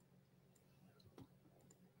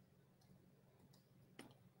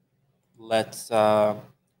 Let's go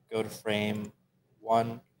to frame 1.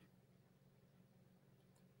 Let's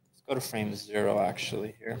go to frame 0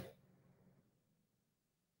 actually here.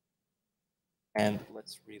 And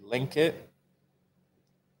let's relink it.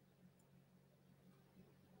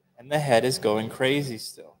 And the head is going crazy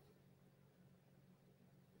still.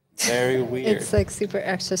 Very weird. It's like Super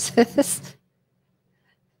Exorcist.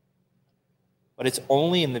 But it's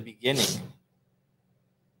only in the beginning.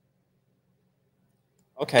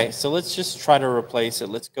 Okay, so let's just try to replace it.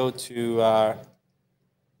 Let's go to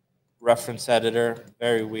reference editor.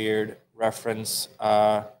 Very weird. Reference,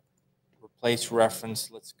 replace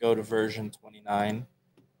reference. Let's go to version 29.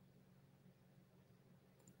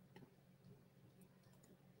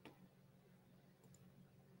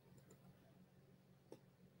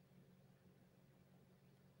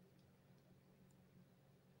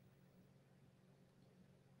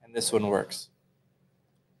 And this one works.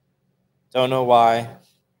 Don't know why,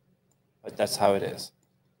 but that's how it is.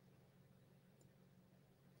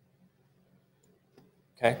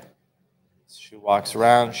 Okay. She walks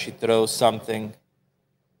around, she throws something,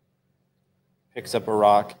 picks up a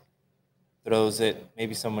rock, throws it,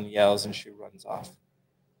 maybe someone yells and she runs off.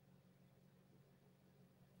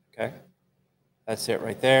 Okay. That's it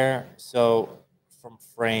right there. So from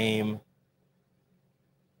frame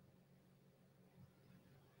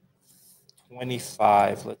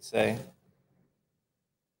 25, let's say,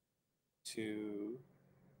 to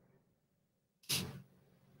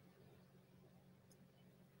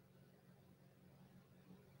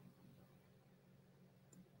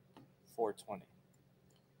 420.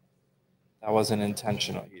 That wasn't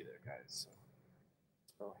intentional either, guys.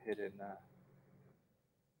 So hidden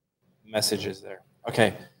messages there.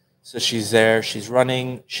 Okay, so she's there, she's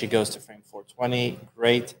running, she goes to frame 420.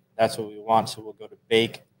 Great, that's what we want. So we'll go to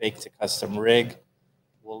bake to custom rig.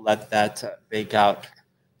 We'll let that bake out.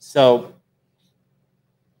 So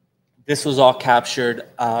this was all captured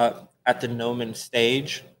at the Gnomon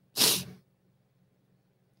stage.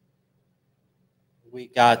 We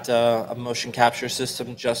got a motion capture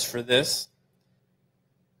system just for this.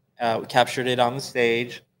 We captured it on the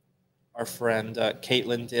stage. Our friend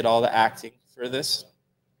Caitlin did all the acting for this.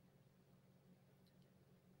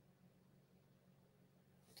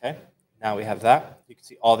 Okay, now we have that. You can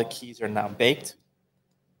see all the keys are now baked.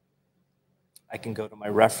 I can go to my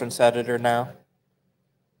reference editor now.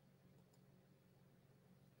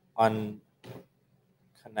 Unconnect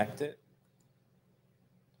it.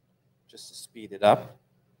 Just to speed it up.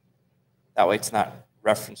 That way it's not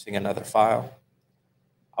referencing another file.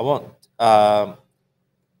 I won't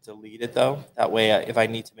delete it though. That way if I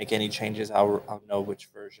need to make any changes, I'll know which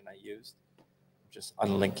version I used. Just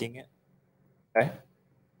unlinking it. Okay.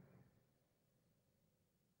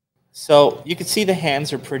 So you can see the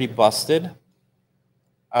hands are pretty busted.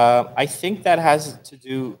 I think that has to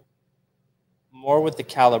do more with the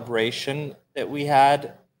calibration that we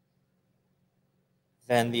had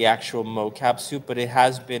than the actual mocap suit, but it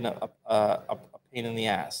has been a pain in the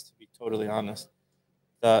ass, to be totally honest.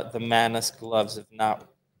 The Manus gloves have not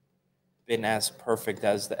been as perfect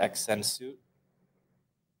as the XN suit.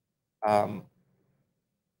 Some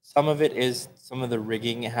of it is, some of the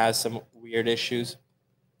rigging has some weird issues.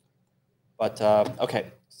 But,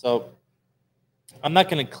 okay, so I'm not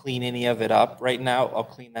going to clean any of it up right now. I'll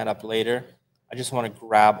clean that up later. I just want to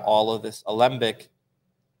grab all of this alembic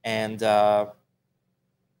and put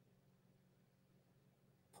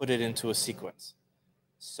it into a sequence.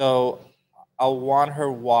 So I'll want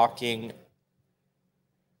her walking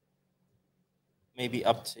maybe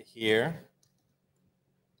up to here.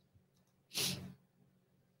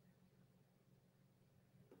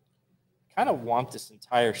 Kind of want this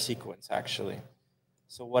entire sequence actually.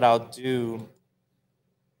 So what I'll do,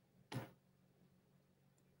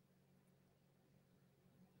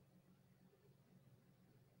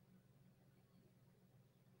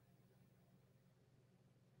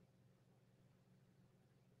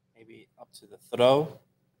 maybe up to the throw.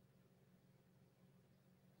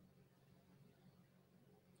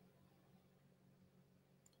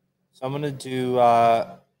 So I'm going to do,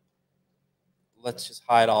 let's just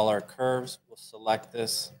hide all our curves. We'll select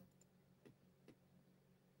this.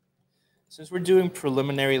 Since we're doing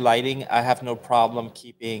preliminary lighting, I have no problem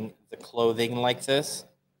keeping the clothing like this.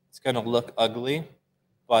 It's going to look ugly,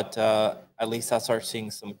 but at least I'll start seeing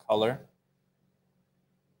some color.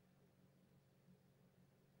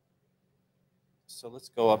 So let's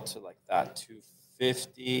go up to like that,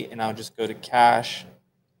 250, and I'll just go to cache.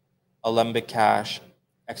 Alembic cache,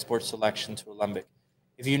 export selection to Alembic.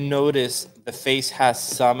 If you notice, the face has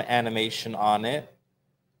some animation on it.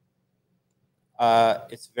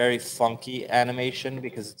 It's very funky animation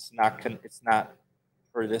because it's not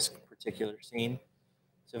for this particular scene.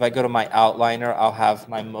 So if I go to my outliner, I'll have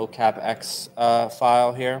my mocap X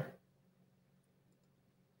file here.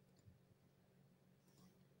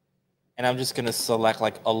 And I'm just going to select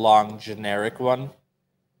like a long generic one.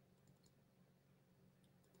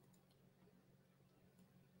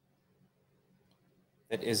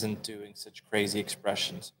 That isn't doing such crazy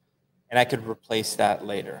expressions. And I could replace that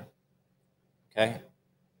later. Okay?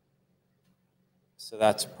 So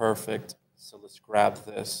that's perfect. So let's grab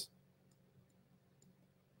this.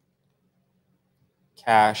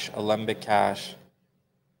 Cache, Alembic cache,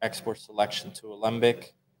 export selection to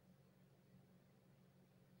Alembic.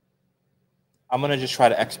 I'm going to just try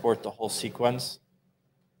to export the whole sequence.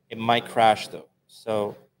 It might crash though.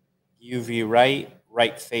 So UV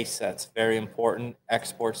right face sets, very important.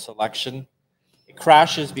 Export selection. It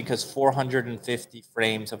crashes because 450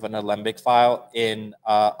 frames of an Alembic file in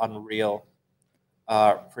Unreal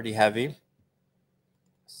are pretty heavy.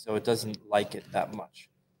 So it doesn't like it that much.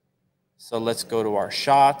 So let's go to our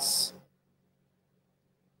shots.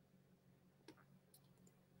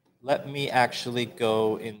 Let me actually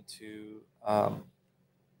go into my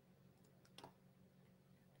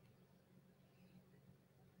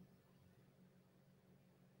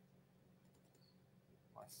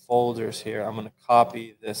folders here. I'm going to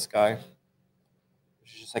copy this guy,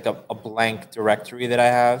 which is just like a blank directory that I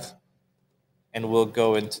have. And we'll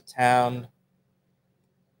go into town.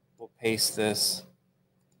 We'll paste this.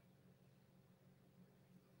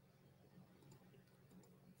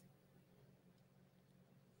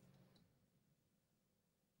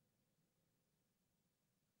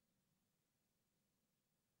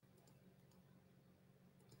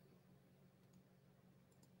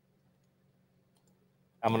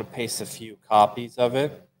 I'm going to paste a few copies of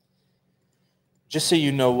it. Just so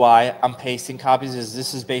you know why I'm pasting copies is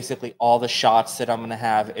this is basically all the shots that I'm going to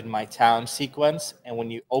have in my town sequence. And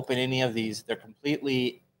when you open any of these, they're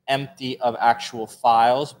completely empty of actual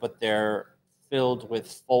files, but they're filled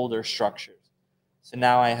with folder structures. So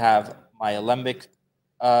now I have my Alembic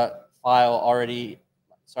file already,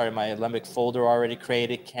 my Alembic folder already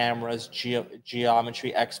created, cameras,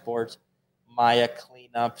 geometry exports, Maya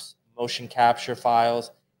cleanups, motion capture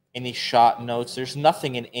files, any shot notes. There's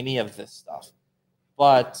nothing in any of this stuff.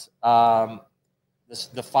 But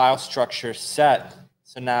the file structure set.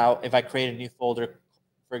 So now if I create a new folder,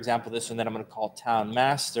 for example, this one that I'm going to call Town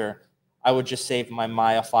Master, I would just save my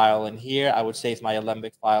Maya file in here. I would save my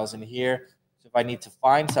Alembic files in here. So if I need to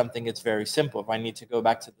find something, it's very simple. If I need to go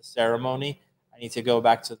back to the ceremony, I need to go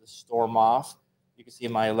back to the storm off. You can see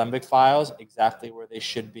my Alembic files exactly where they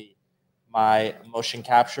should be. My motion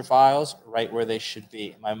capture files right where they should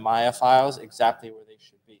be. My Maya files exactly where they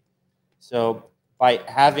should be. So by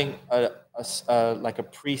having like a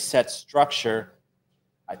preset structure,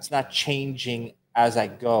 it's not changing as I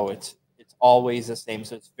go. It's always the same.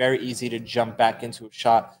 So it's very easy to jump back into a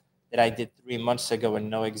shot that I did 3 months ago and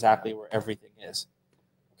know exactly where everything is.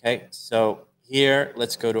 Okay, so here,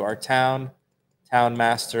 let's go to our town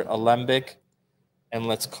master Alembic, and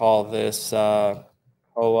let's call this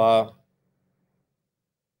Hoa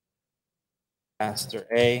master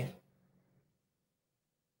A.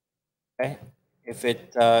 Okay, if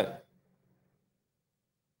it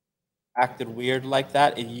acted weird like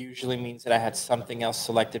that, it usually means that I had something else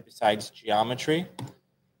selected besides geometry.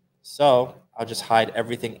 So I'll just hide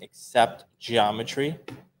everything except geometry.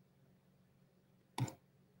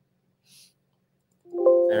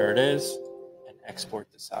 There it is, and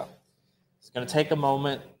export this out. It's going to take a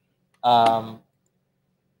moment.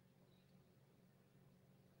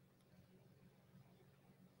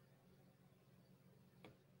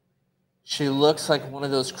 She looks like one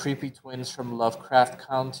of those creepy twins from Lovecraft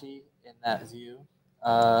County in that view.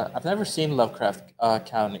 I've never seen Lovecraft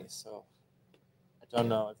County, so I don't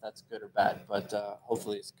know if that's good or bad, but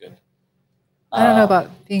hopefully it's good. I don't know about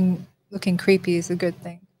looking creepy is a good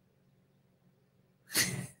thing.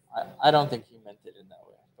 I don't think he meant it in that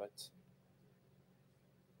way, but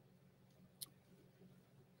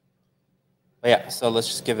yeah, so let's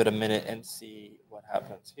just give it a minute and see what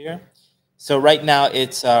happens here. So right now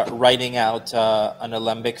it's writing out an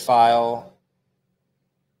Alembic file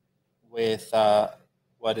with,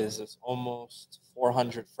 what is this, almost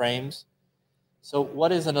 400 frames. So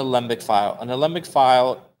what is an Alembic file? An Alembic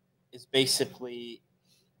file is basically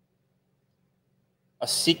a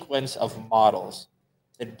sequence of models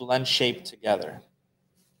that blend shape together.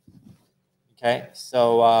 Okay,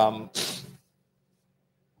 so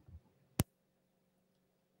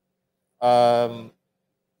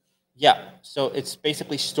Yeah, so it's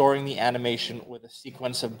basically storing the animation with a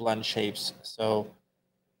sequence of blend shapes. So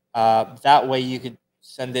that way you could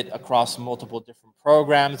send it across multiple different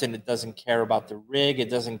programs, and it doesn't care about the rig. It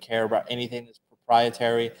doesn't care about anything that's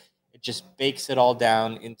proprietary. It just bakes it all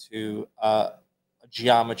down into a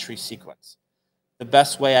geometry sequence. The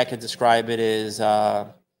best way I could describe it is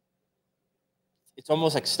it's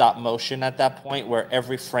almost like stop motion at that point, where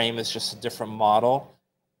every frame is just a different model,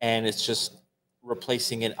 and it's just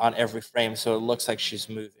replacing it on every frame, so it looks like she's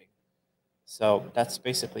moving. So that's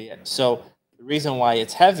basically it. So the reason why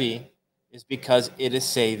it's heavy is because it is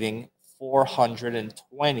saving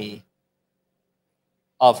 420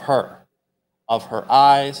 of her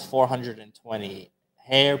eyes, 420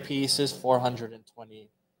 hair pieces, 420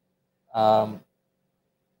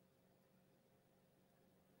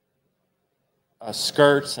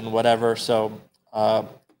 skirts and whatever. So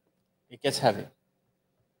it gets heavy.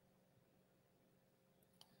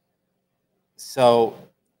 So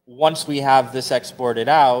once we have this exported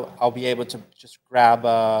out, I'll be able to just grab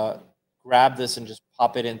this and just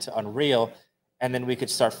pop it into Unreal, and then we could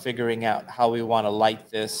start figuring out how we want to light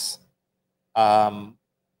this, and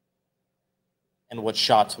what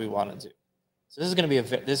shots we want to do. So this is going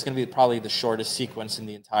to be probably the shortest sequence in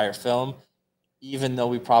the entire film, even though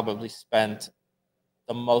we probably spent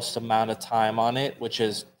the most amount of time on it, which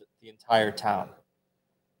is the entire town.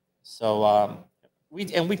 So we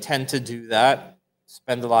tend to do that,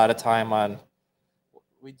 spend a lot of time on.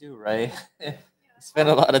 We do, right? Spend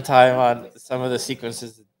a lot of time on some of the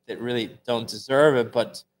sequences that really don't deserve it,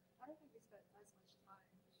 but I don't think we spent as much time. Like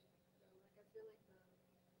I feel like the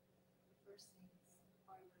first scenes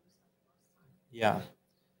probably where we spent the most time. yeah.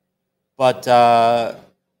 But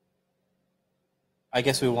I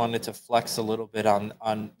guess we wanted to flex a little bit on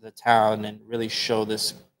the town and really show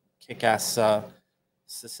this kick-ass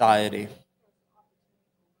society.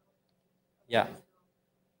 Yeah.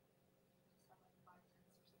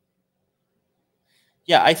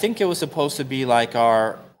 Yeah, I think it was supposed to be like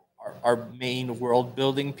our main world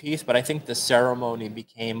building piece, but I think the ceremony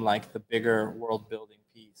became like the bigger world building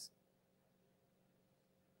piece.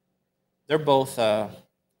 They're both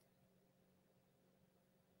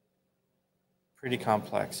pretty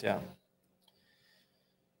complex, yeah.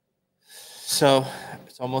 So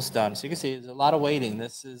it's almost done. So you can see there's a lot of waiting.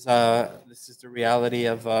 This is the reality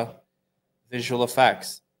of visual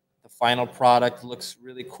effects. The final product looks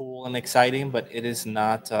really cool and exciting, but it is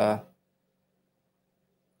not a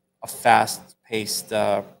fast-paced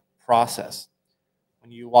process.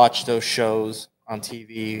 When you watch those shows on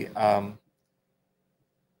TV,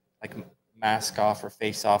 like Mask Off or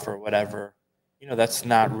Face Off or whatever, you know, that's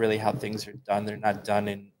not really how things are done. They're not done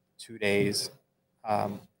in 2 days.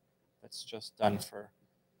 That's just done for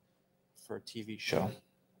a TV show.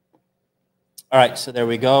 All right, so there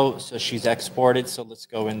we go. So she's exported. So let's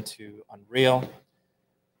go into Unreal.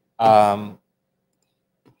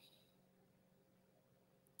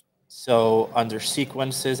 So under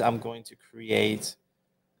sequences, I'm going to create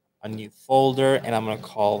a new folder, and I'm going to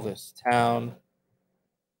call this town.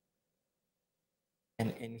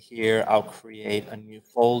 And in here, I'll create a new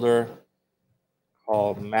folder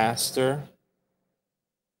called master.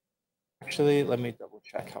 Actually, let me double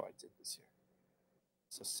check how I did this here.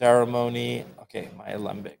 So ceremony, okay, my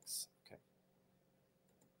alembics. Okay.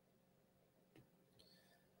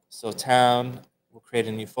 So town, we'll create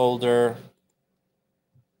a new folder.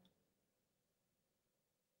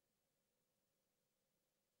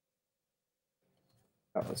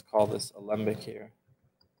 Let's call this alembic here.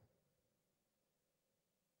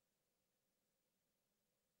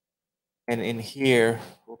 And in here,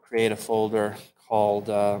 we'll create a folder called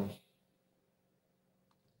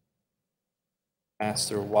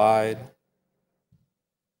master wide.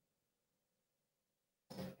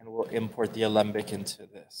 And we'll import the alembic into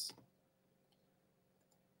this.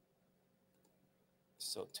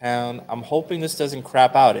 So town, I'm hoping this doesn't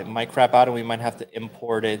crap out. It might crap out and we might have to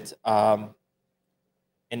import it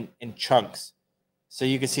in chunks. So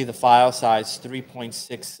you can see the file size,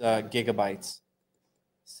 3.6 gigabytes.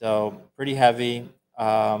 So pretty heavy.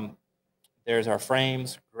 There's our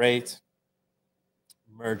frames, great.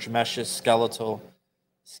 Merge meshes, skeletal,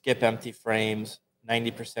 skip empty frames,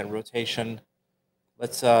 90% rotation.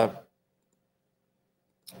 Let's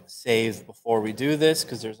save before we do this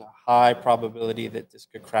because there's a high probability that this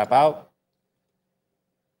could crap out.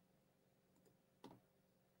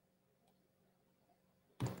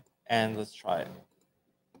 And let's try it.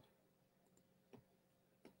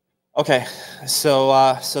 Okay,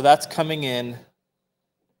 so so that's coming in.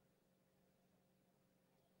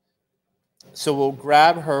 So we'll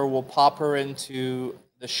grab her, we'll pop her into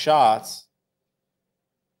the shots,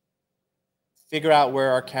 figure out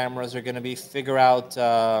where our cameras are going to be, figure out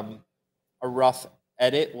a rough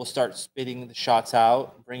edit. We'll start spitting the shots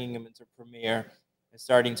out, bringing them into Premiere, and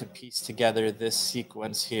starting to piece together this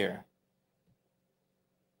sequence here.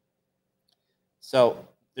 So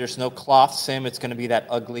there's no cloth sim. It's going to be that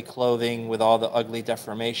ugly clothing with all the ugly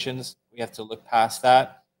deformations. We have to look past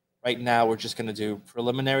that. Right now, we're just going to do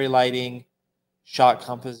preliminary lighting, shot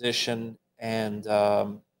composition, and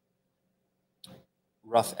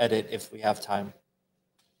rough edit if we have time.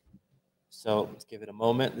 So let's give it a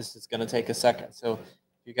moment. This is going to take a second. So if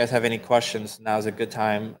you guys have any questions, now's a good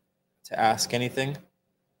time to ask anything.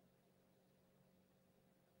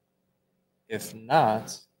 If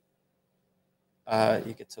not,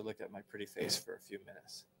 you get to look at my pretty face for a few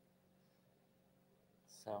minutes.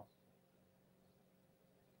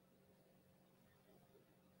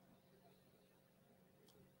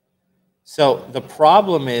 So the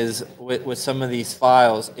problem is with some of these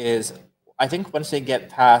files is I think once they get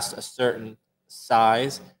past a certain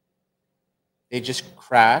size, they just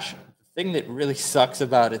crash. The thing that really sucks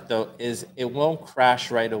about it, though, is it won't crash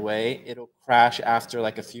right away. It'll crash after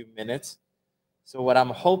like a few minutes. So what I'm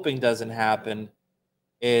hoping doesn't happen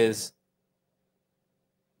is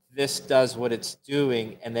this does what it's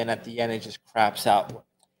doing, and then at the end, it just craps out.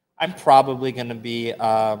 I'm probably going to be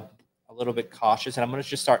a little bit cautious, and I'm going to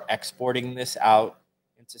just start exporting this out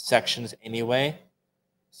into sections anyway.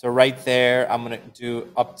 So right there, I'm going to do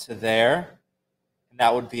up to there, and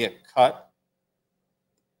that would be a cut.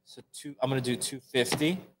 So I'm going to do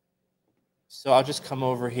 250. So I'll just come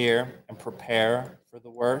over here and prepare for the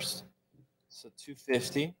worst. So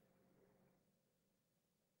 250,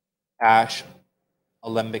 cache,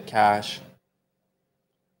 Alembic cache,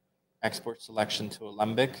 export selection to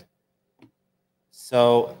Alembic.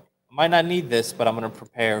 So I might not need this, but I'm going to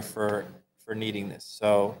prepare for needing this.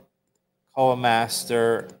 So Koa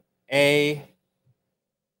master A.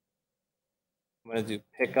 I'm going to do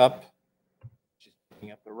pickup, just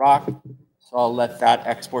picking up the rock. So I'll let that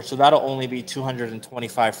export. So that'll only be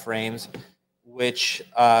 225 frames, which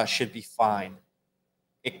should be fine.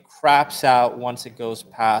 It craps out once it goes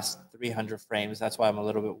past 300 frames. That's why I'm a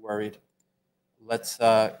little bit worried. Let's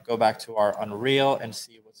go back to our Unreal and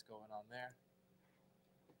see what's going on there.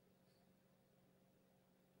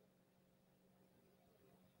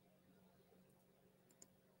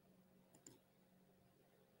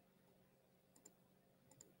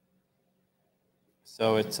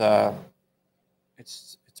 So it's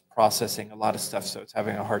processing a lot of stuff, so it's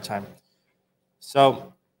having a hard time.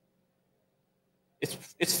 So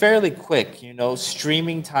it's fairly quick, you know.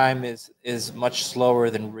 Streaming time is much slower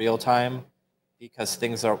than real time because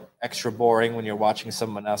things are extra boring when you're watching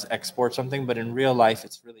someone else export something, but in real life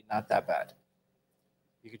it's really not that bad.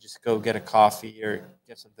 You could just go get a coffee or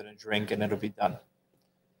get something to drink and it'll be done.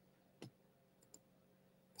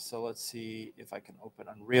 So let's see if I can open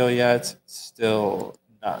Unreal yet. Still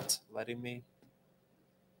not letting me.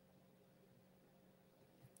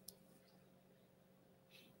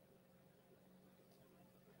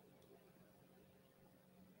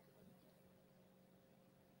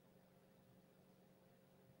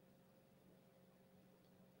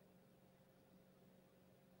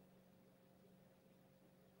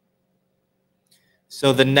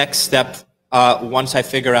 So the next step, once I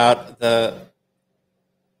figure out the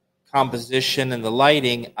composition and the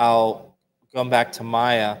lighting, I'll go back to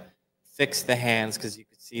Maya, fix the hands, because you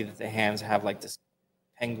can see that the hands have like this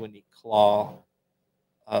penguin-y claw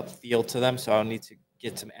feel to them. So I'll need to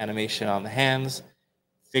get some animation on the hands,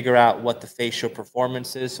 figure out what the facial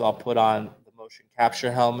performance is. So I'll put on the motion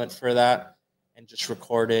capture helmet for that and just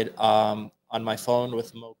record it on my phone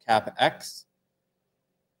with mocap X.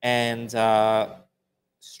 And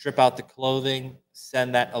strip out the clothing,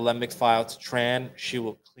 send that Alembic file to Tran. She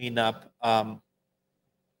will clean up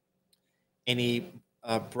any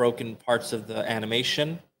broken parts of the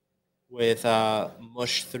animation with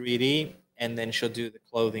Mush 3D, and then she'll do the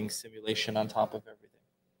clothing simulation on top of everything.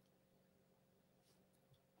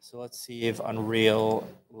 So let's see if Unreal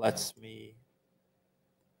lets me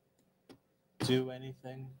do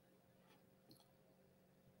anything.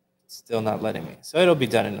 It's still not letting me. So it'll be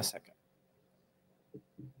done in a second.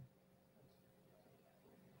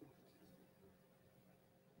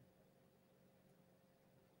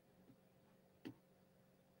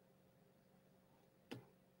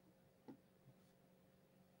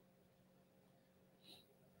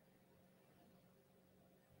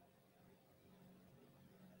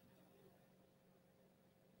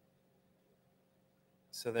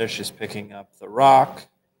 So there's just picking up the rock.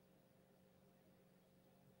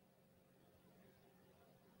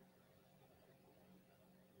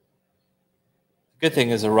 Good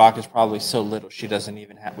thing is the rock is probably so little she doesn't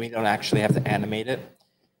even have, we don't actually have to animate it.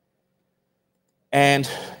 And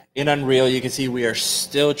in Unreal, you can see we are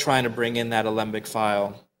still trying to bring in that alembic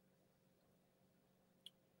file.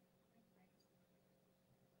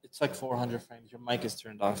 It's like 400 frames. Your mic is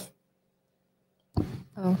turned off.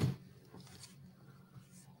 Oh.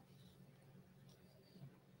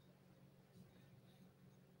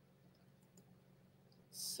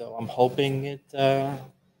 So I'm hoping it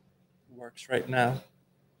works right now.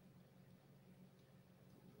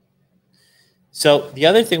 So the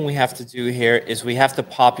other thing we have to do here is we have to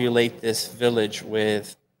populate this village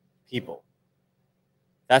with people.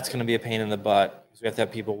 That's going to be a pain in the butt because we have to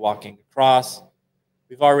have people walking across.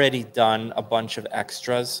 We've already done a bunch of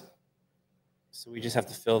extras, so we just have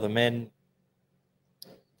to fill them in.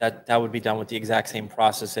 That would be done with the exact same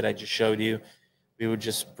process that I just showed you. We would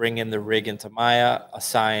just bring in the rig into Maya,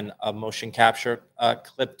 assign a motion capture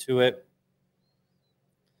clip to it,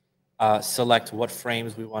 select what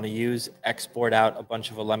frames we want to use, export out a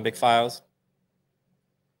bunch of alembic files,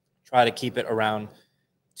 try to keep it around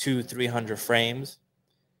 200-300 frames.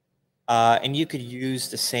 And you could use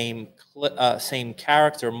the same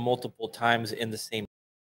character multiple times in the same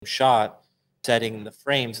shot, setting the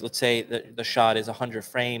frames. Let's say the shot is 100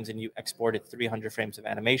 frames and you exported 300 frames of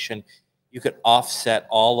animation. You could offset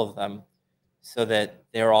all of them so that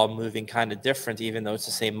they're all moving kind of different, even though it's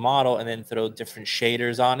the same model, and then throw different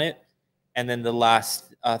shaders on it. And then the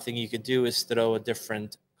last thing you could do is throw a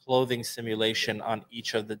different clothing simulation on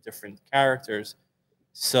each of the different characters.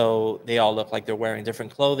 So they all look like they're wearing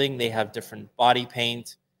different clothing, they have different body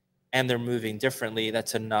paint, and they're moving differently.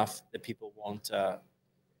 That's enough that people won't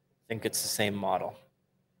think it's the same model.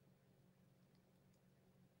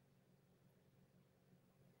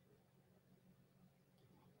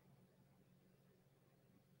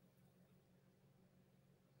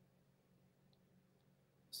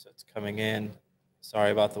 So it's coming in. Sorry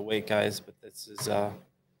about the wait, guys, but this is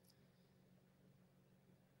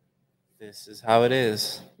how it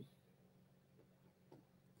is.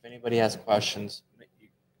 If anybody has questions,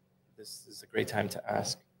 this is a great time to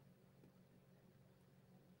ask.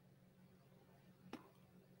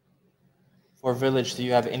 For Village, do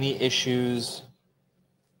you have any issues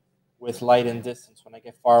with light and distance? When I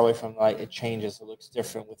get far away from light, it changes. It looks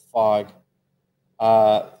different with fog.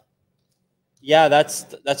 Yeah,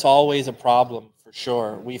 that's always a problem for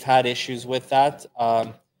sure. We've had issues with that,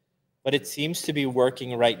 but it seems to be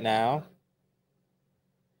working right now.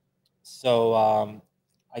 So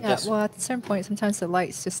I guess. Well, at a certain point, sometimes the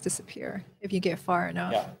lights just disappear if you get far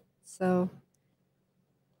enough. Yeah. So.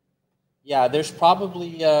 Yeah, there's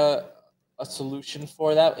probably a solution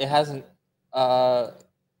for that. It hasn't.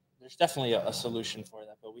 There's definitely a solution for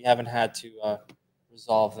that, but we haven't had to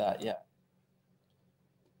resolve that yet.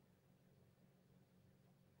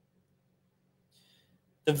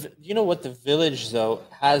 You know what, the Village though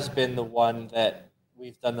has been the one that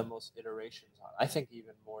we've done the most iterations on. I think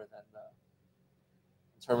even more than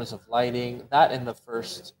in terms of lighting, that in the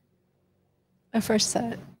first. The first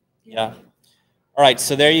set. Yeah. All right,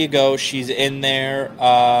 so there you go. She's in there.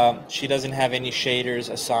 She doesn't have any shaders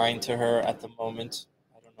assigned to her at the moment.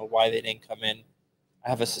 I don't know why they didn't come in. I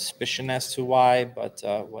have a suspicion as to why, but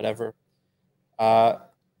whatever.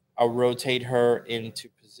 I'll rotate her into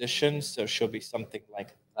position, so she'll be something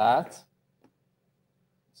like that.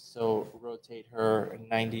 So rotate her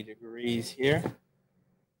 90 degrees here.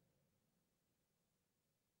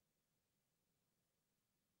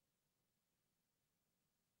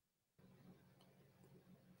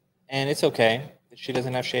 And it's okay. If she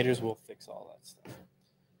doesn't have shaders, we'll fix all that stuff.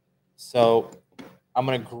 So I'm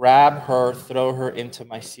going to grab her, throw her into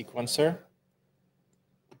my sequencer.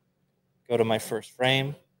 Go to my first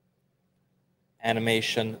frame.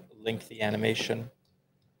 Animation, link the animation.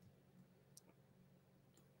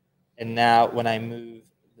 And now when I move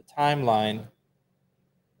the timeline,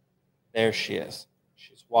 there she is.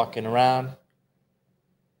 She's walking around,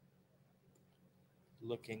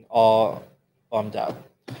 looking all bummed out.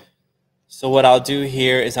 So what I'll do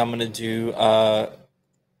here is I'm going to do a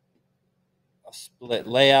split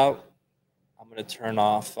layout. I'm going to turn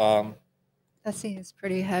off. That scene is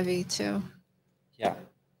pretty heavy too. Yeah.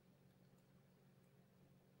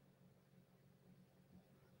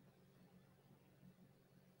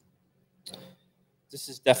 This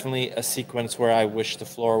is definitely a sequence where I wish the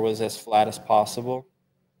floor was as flat as possible,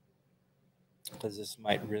 because this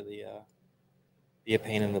might really be a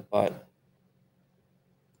pain in the butt.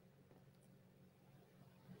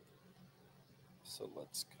 So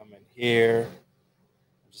let's come in here,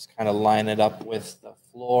 just kind of line it up with the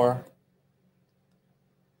floor.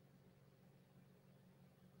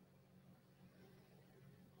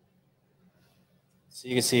 So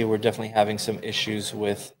you can see we're definitely having some issues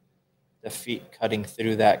with the feet cutting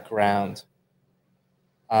through that ground.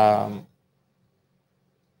 So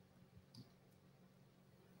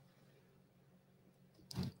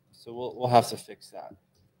we'll have to fix that.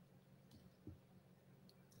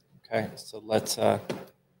 Okay, so let's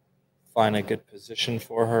find a good position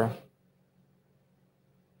for her.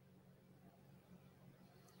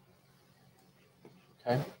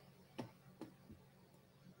 Okay.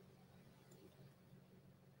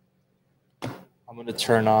 I'm going to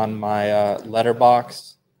turn on my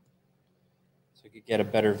letterbox so you can get a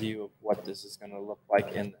better view of what this is going to look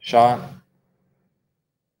like in the shot.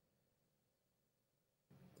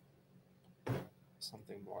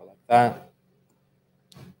 Something more like that.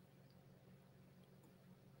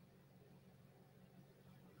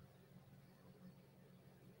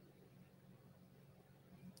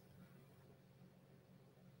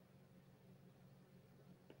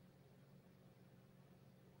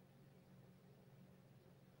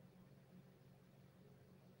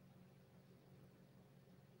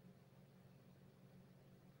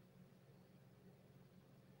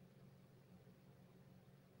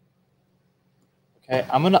 Okay,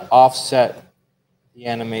 I'm going to offset the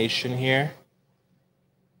animation here.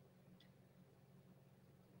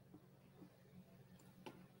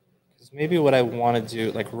 Because maybe what I want to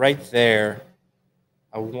do, like right there,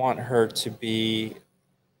 I want her to be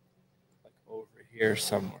like over here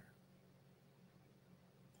somewhere.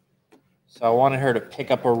 So I wanted her to pick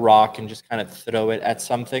up a rock and just kind of throw it at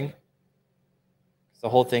something. The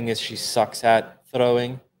whole thing is she sucks at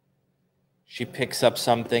throwing. She picks up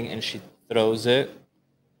something and she throws it.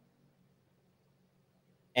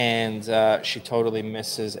 And she totally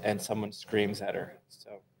misses and someone screams at her.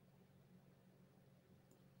 So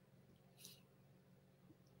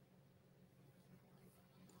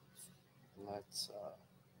let's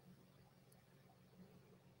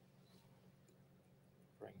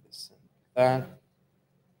bring this in like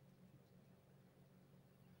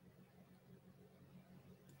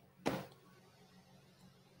that.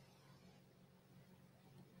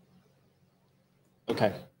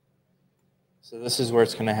 Okay. So this is where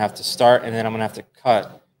it's going to have to start, and then I'm going to have to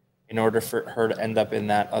cut in order for her to end up in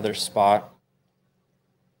that other spot.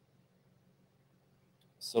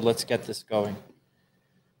 So let's get this going.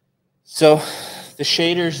 So the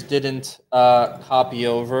shaders didn't copy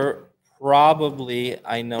over. Probably,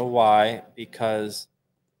 I know why, because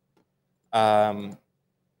I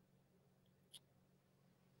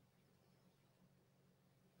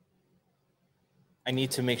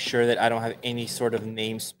need to make sure that I don't have any sort of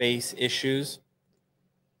namespace issues.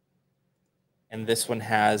 And this one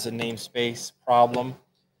has a namespace problem.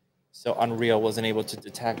 So Unreal wasn't able to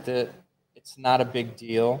detect it. It's not a big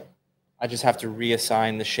deal. I just have to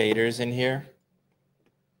reassign the shaders in here.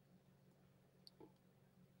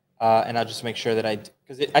 And I'll just make sure that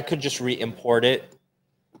because I could just re-import it.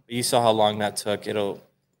 But you saw how long that took. It'll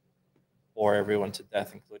bore everyone to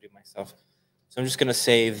death, including myself. So I'm just going to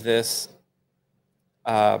save this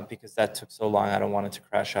because that took so long. I don't want it to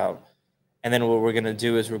crash out. And then what we're going to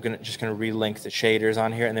do is we're just going to relink the shaders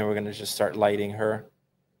on here, and then we're going to just start lighting her.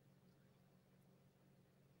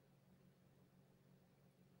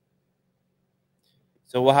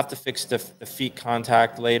 So we'll have to fix the feet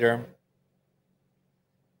contact later.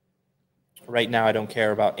 Right now, I don't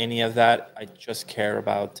care about any of that. I just care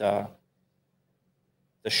about the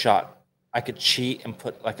shot. I could cheat and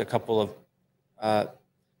put like a couple of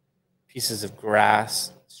pieces of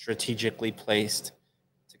grass strategically placed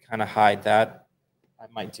to kind of hide that. I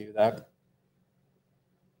might do that.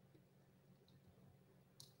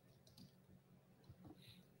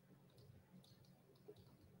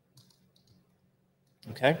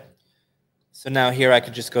 Okay. So now here I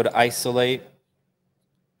could just go to isolate,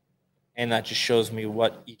 and that just shows me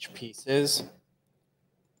what each piece is.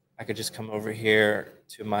 I could just come over here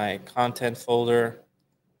to my content folder,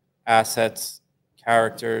 assets,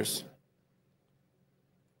 characters.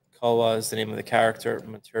 Koa is the name of the character,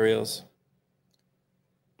 materials.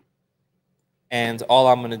 And all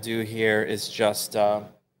I'm going to do here is just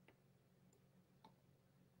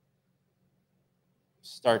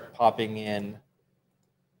start popping in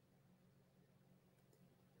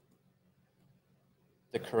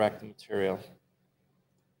the correct material.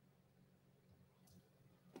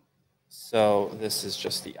 So this is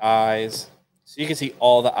just the eyes. So you can see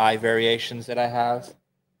all the eye variations that I have.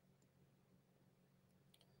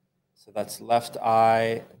 So that's left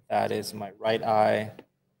eye. That is my right eye. Make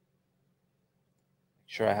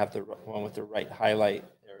sure I have the one with the right highlight.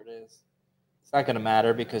 There it is. It's not going to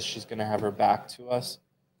matter because she's going to have her back to us.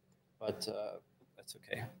 But that's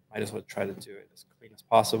okay. Might as well try to do it as clean as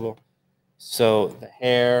possible. So the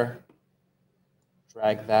hair,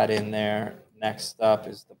 drag that in there. Next up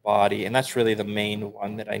is the body, and that's really the main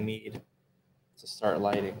one that I need to start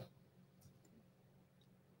lighting.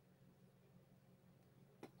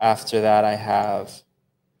 After that, I have,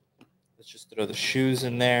 let's just throw the shoes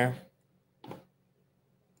in there.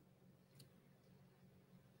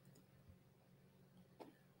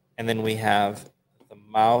 And then we have the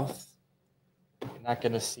mouth. You're not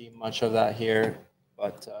going to see much of that here,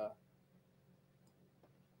 but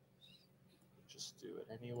just do it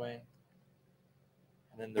anyway.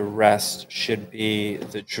 And then the rest should be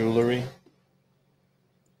the jewelry,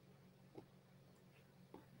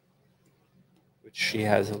 which she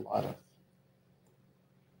has a lot of.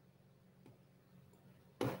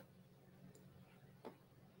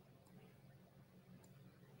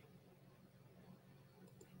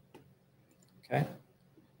 Okay.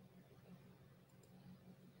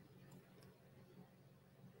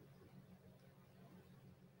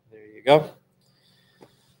 There you go.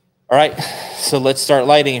 All right, so let's start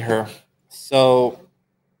lighting her. So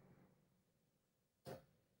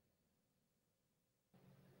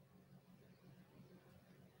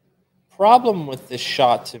problem with this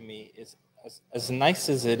shot to me is as nice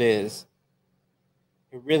as it is,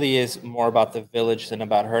 it really is more about the village than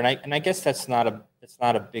about her. And I guess that's not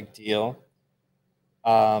a big deal.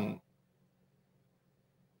 But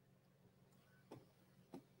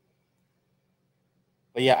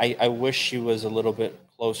yeah, I wish she was a little bit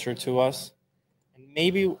closer to us. And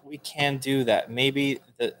maybe we can do that. Maybe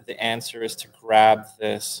the answer is to grab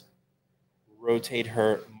this, rotate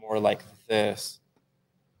her more like this,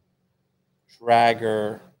 drag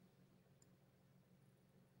her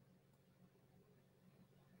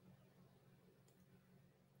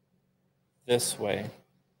this way.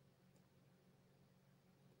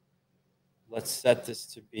 Let's set this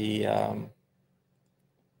to be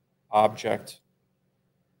object.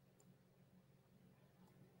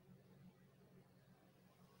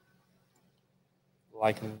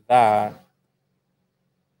 Like that.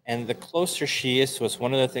 And the closer she is to us,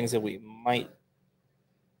 one of the things that we might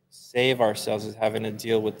save ourselves is having to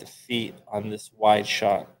deal with the feet on this wide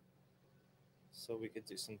shot. So we could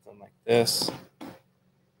do something like this.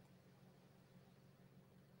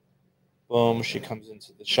 Boom, she comes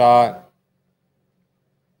into the shot.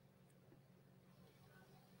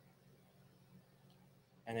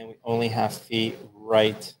 And then we only have feet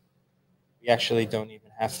right. We actually don't even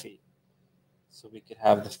have feet. So we could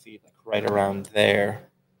have the feet like right around there.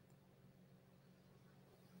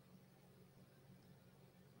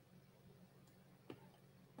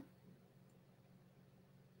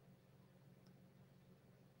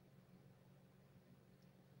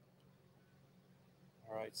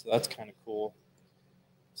 All right, so that's kind of cool.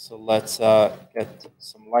 So let's get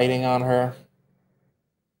some lighting on her.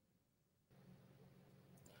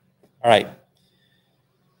 All right.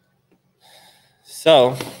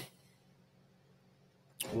 So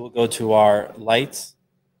we'll go to our lights,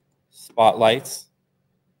 spotlights.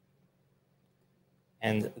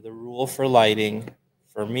 And the rule for lighting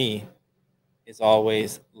for me is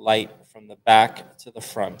always light from the back to the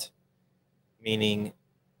front, meaning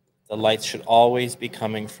the lights should always be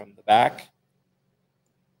coming from the back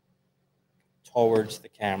towards the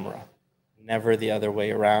camera, never the other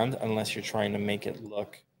way around unless you're trying to make it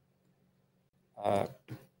look a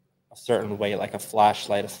certain way, like a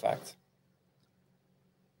flashlight effect.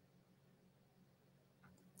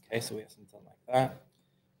 Okay, so we have something like that.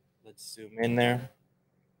 Let's zoom in there.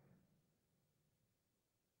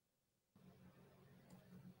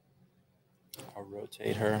 I'll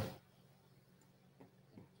rotate her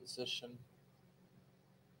in position.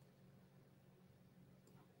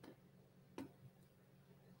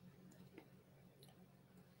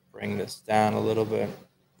 Bring this down a little bit.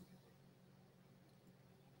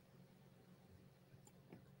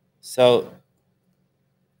 So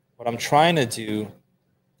what I'm trying to do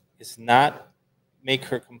is not make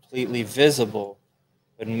her completely visible,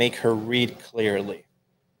 but make her read clearly,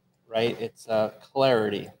 right? It's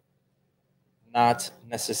clarity, not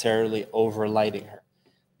necessarily overlighting her.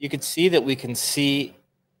 You can see that we can see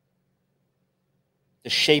the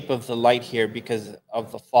shape of the light here because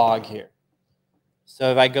of the fog here.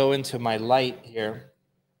 So if I go into my light here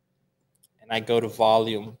and I go to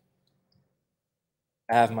volume,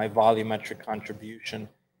 I have my volumetric contribution.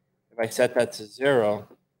 If I set that to 0,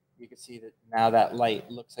 you can see that now that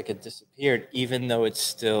light looks like it disappeared, even though it's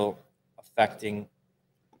still affecting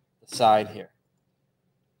the side here.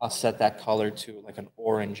 I'll set that color to like an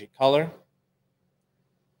orangey color.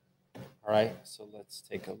 All right, so let's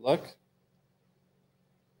take a look.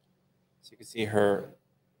 So you can see her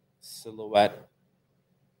silhouette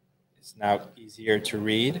is now easier to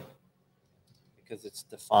read because it's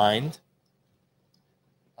defined.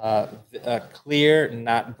 Clear,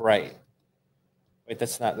 not bright. Wait,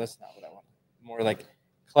 that's not what I want. More like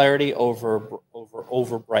clarity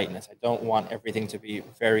over brightness. I don't want everything to be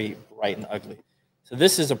very bright and ugly. So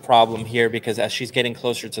this is a problem here because as she's getting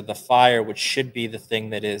closer to the fire, which should be the thing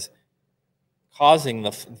that is causing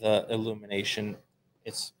the illumination,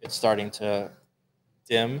 it's starting to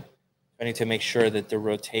dim. I need to make sure that the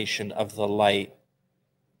rotation of the light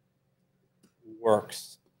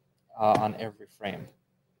works on every frame.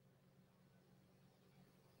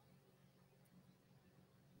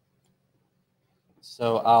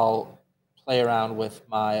 So I'll play around with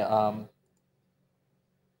my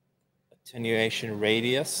attenuation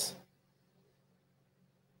radius.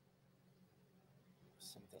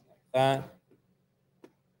 Something like that.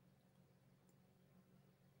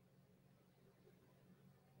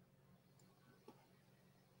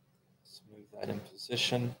 Move that in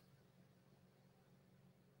position.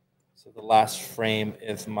 So the last frame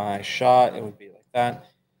is my shot. It would be like that.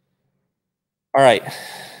 All right,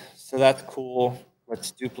 so that's cool.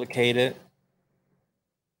 Let's duplicate it.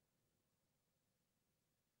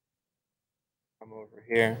 Come over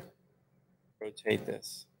here, rotate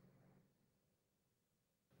this.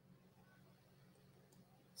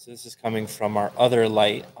 So this is coming from our other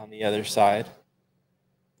light on the other side.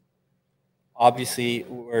 Obviously,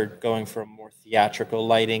 we're going for more theatrical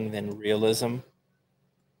lighting than realism.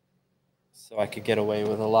 So I could get away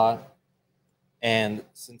with a lot. And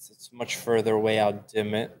since it's much further away, I'll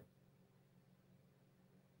dim it.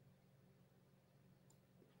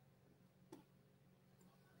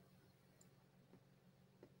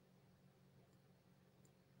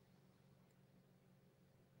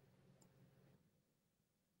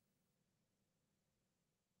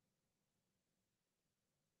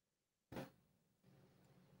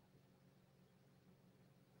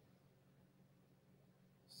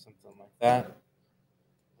 Something like that.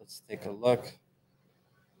 Let's take a look.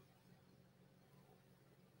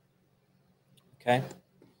 Okay.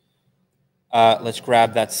 Let's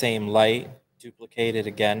grab that same light, duplicate it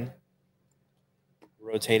again,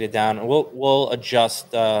 rotate it down, and we'll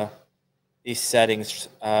adjust these settings.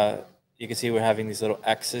 You can see we're having these little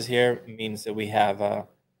X's here. It means that we have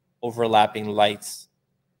overlapping lights.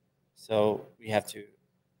 So we have to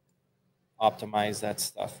optimize that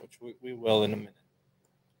stuff, which we will in a minute.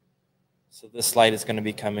 So this light is going to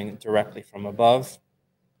be coming directly from above.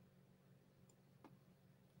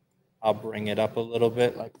 I'll bring it up a little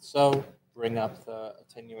bit like so. Bring up the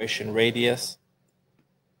attenuation radius.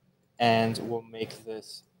 And we'll make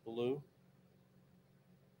this blue.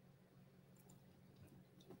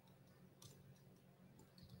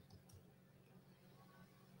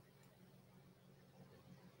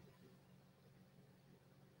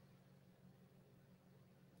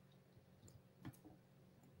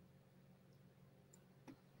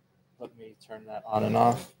 Let me turn that on and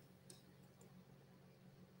off.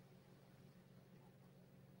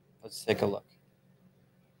 Let's take a look.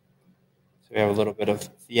 So we have a little bit of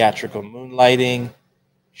theatrical moonlighting.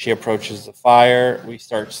 She approaches the fire. We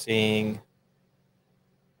start seeing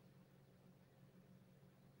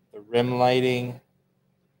the rim lighting.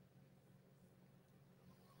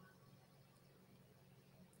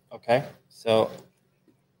 Okay, so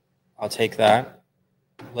I'll take that.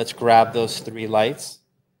 Let's grab those three lights.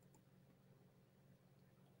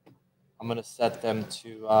 I'm going to set them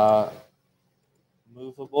to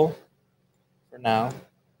movable for now.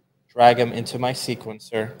 Drag them into my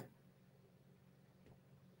sequencer.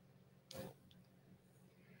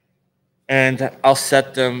 And I'll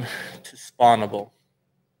set them to spawnable.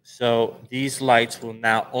 So these lights will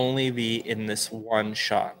now only be in this one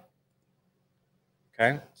shot.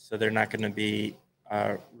 Okay, so they're not going to be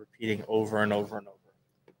repeating over and over and over.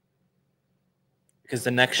 Because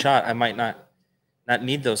the next shot, I might not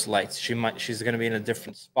need those lights. She's going to be in a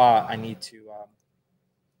different spot. I need to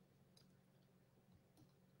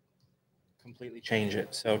completely change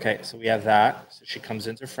it. So okay, so we have that. So she comes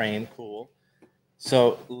into frame. Cool.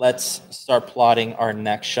 So let's start plotting our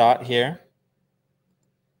next shot here.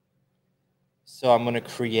 So I'm going to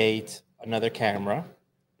create another camera.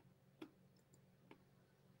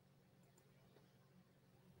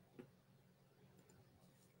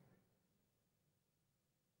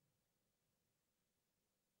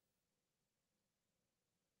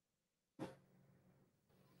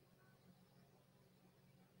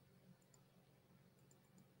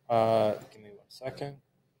 Give me 1 second.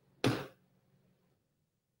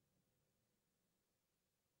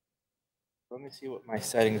 Let me see what my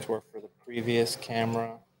settings were for the previous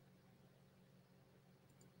camera.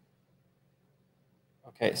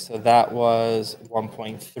 Okay, so that was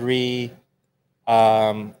 1.3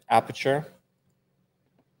 aperture.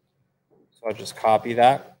 So I'll just copy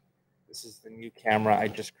that. This is the new camera I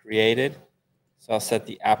just created. So I'll set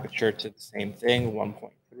the aperture to the same thing,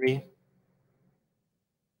 1.3.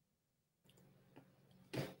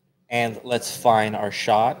 And let's find our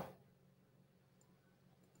shot.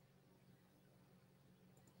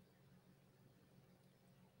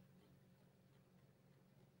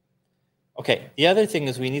 Okay, the other thing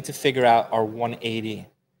is we need to figure out our 180.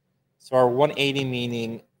 So our 180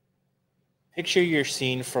 meaning, picture your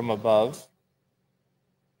scene from above,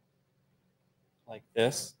 like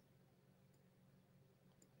this.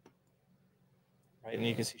 Right, and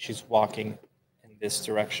you can see she's walking in this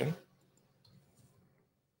direction.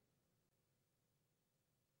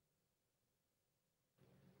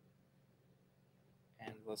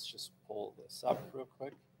 And let's just pull this up real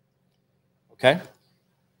quick. Okay,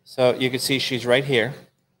 so you can see she's right here.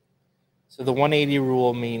 So the 180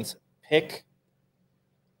 rule means pick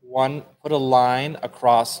one, put a line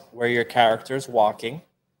across where your character is walking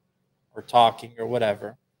or talking or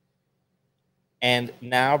whatever. And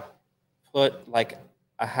now put like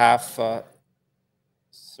a half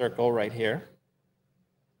circle right here.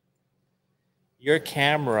 Your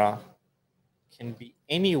camera can be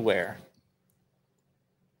anywhere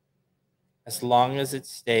as long as it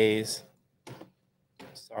stays,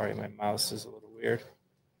 sorry, my mouse is a little weird,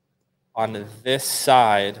 on this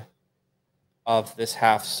side of this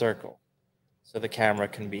half circle. So the camera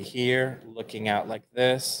can be here, looking out like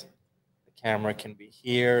this. The camera can be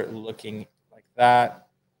here, looking like that.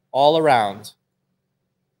 All around,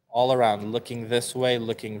 looking this way,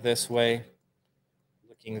 looking this way,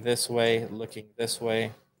 looking this way, looking this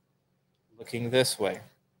way, looking this way,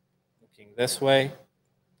 looking this way,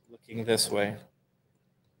 looking this way,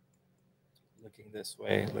 looking this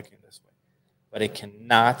way, looking this way. But it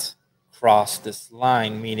cannot cross this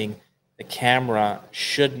line, meaning the camera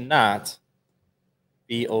should not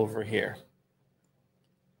be over here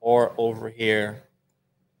or over here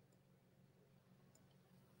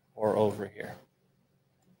or over here.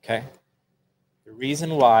 Okay? The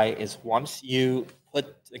reason why is once you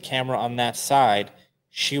put the camera on that side,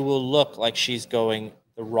 she will look like she's going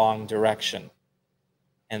the wrong direction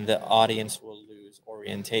and the audience will lose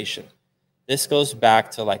orientation. This goes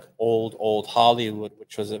back to like old Hollywood,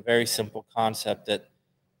 which was a very simple concept that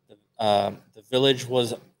the village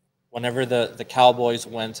was, whenever the cowboys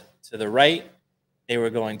went to the right, they were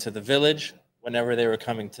going to the village. Whenever they were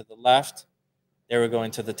coming to the left, they were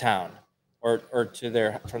going to the town, or to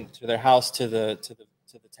their house to the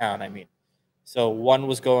town. I mean, so one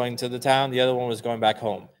was going to the town, the other one was going back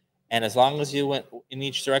home. And as long as you went in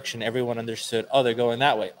each direction, everyone understood, oh, they're going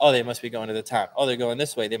that way. Oh, they must be going to the town. Oh, they're going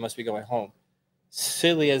this way. They must be going home.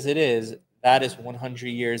 Silly as it is, that is 100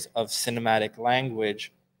 years of cinematic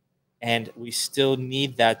language. And we still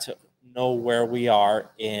need that to know where we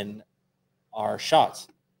are in our shots.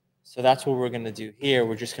 So that's what we're going to do here.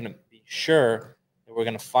 We're just going to be sure that we're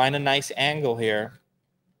going to find a nice angle here.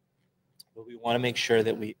 But we want to make sure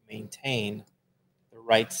that we maintain the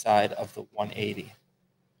right side of the 180.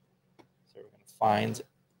 So we're going to find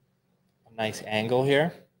a nice angle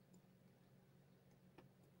here.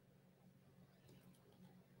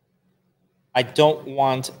 I don't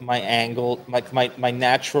want my angle, like my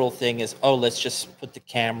natural thing is, oh, let's just put the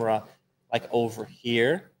camera like over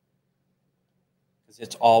here, because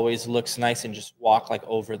it always looks nice, and just walk like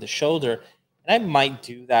over the shoulder. And I might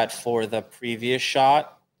do that for the previous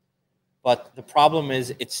shot, but the problem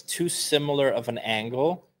is it's too similar of an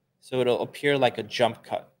angle, so it'll appear like a jump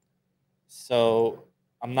cut. So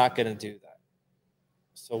I'm not going to do that.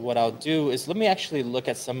 So what I'll do is, let me actually look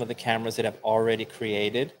at some of the cameras that I've already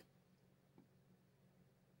created,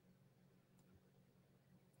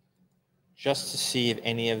 just to see if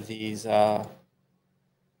any of these can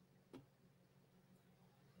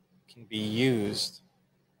be used.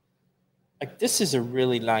 Like this is a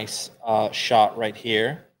really nice shot right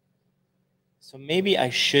here. So maybe I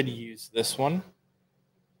should use this one.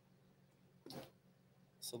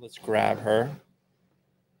 So let's grab her.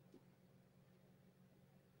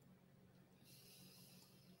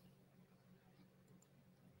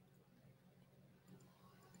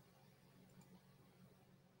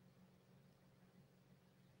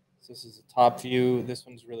 So this is the top view. This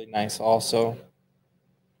one's really nice also.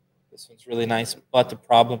 This one's really nice, but the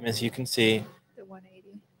problem is, you can see The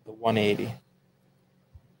 180. the 180.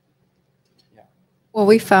 Yeah. Well,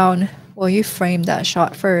 we found, well, you framed that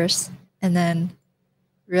shot first and then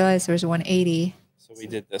realized there was 180. So we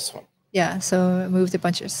did this one. Yeah, so moved a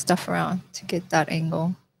bunch of stuff around to get that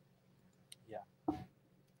angle. Yeah.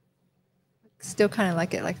 still kind of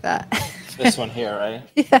like it like that. This one here, right?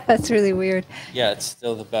 Yeah, it's really weird. Yeah, it's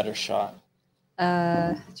still the better shot.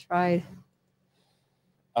 Tried.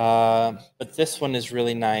 But this one is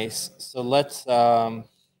really nice. So let's I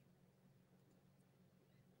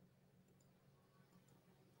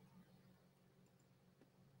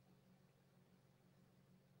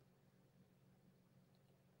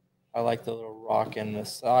like the little rock in the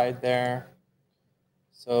side there.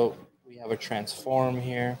 So we have a transform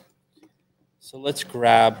here. So let's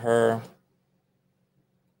grab her.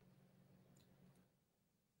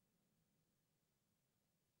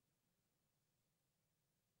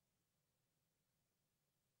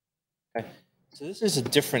 Okay. So this is a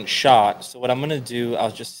different shot. So what I'm going to do,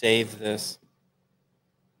 I'll just save this.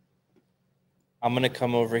 I'm going to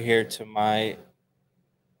come over here to my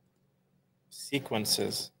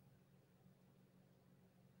sequences.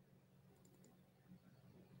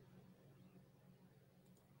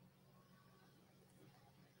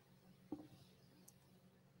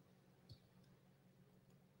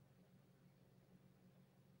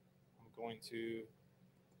 I'm going to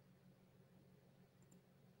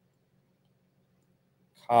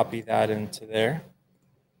copy that into there.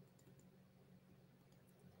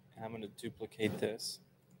 And I'm going to duplicate this.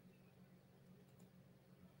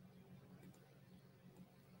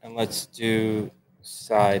 And let's do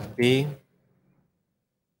side B.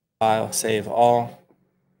 File, save all.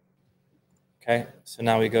 Okay, so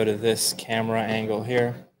now we go to this camera angle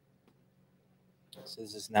here. So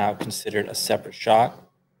this is now considered a separate shot.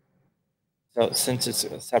 So since it's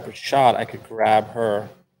a separate shot, I could grab her.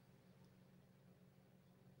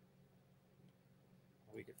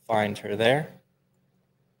 We could find her there.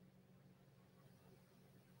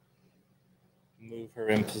 Move her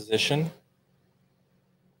in position.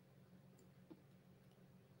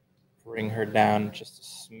 Bring her down just a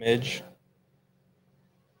smidge.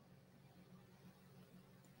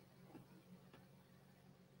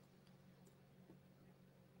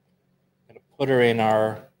 I'm going to put her in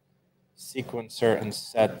our sequencer and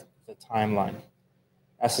set the timeline.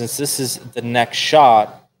 Now, since this is the next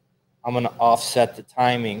shot, I'm going to offset the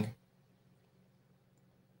timing.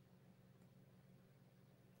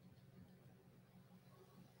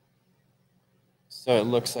 So it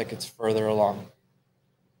looks like it's further along.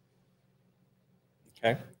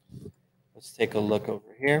 Okay. Let's take a look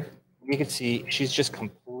over here. You can see she's just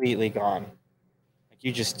completely gone. Like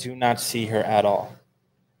you just do not see her at all.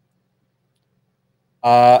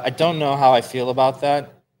 I don't know how I feel about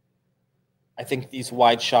that. I think these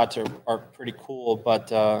wide shots are pretty cool, but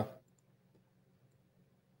not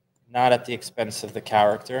at the expense of the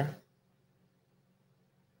character.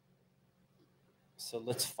 So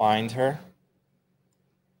let's find her.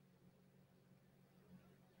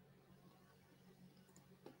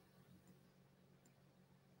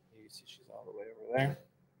 You see she's all the way over there.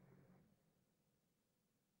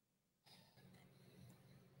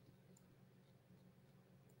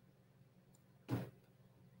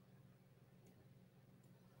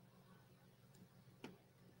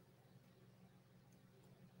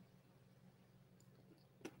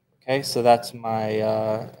 Okay, so that's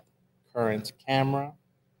my current camera.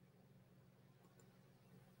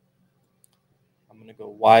 I'm going to go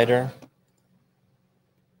wider.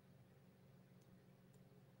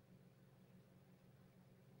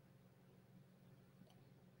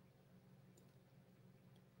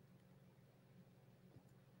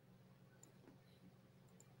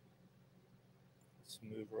 Let's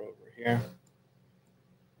move her over here.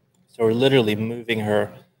 So we're literally moving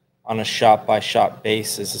her on a shot-by-shot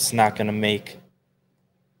basis. It's not going to make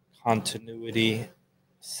continuity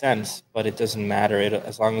sense, but it doesn't matter.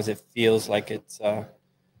 As long as it feels like it's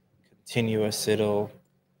continuous, that's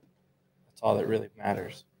all that really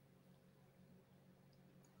matters.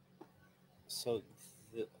 So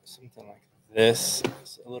something like this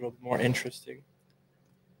is a little more interesting.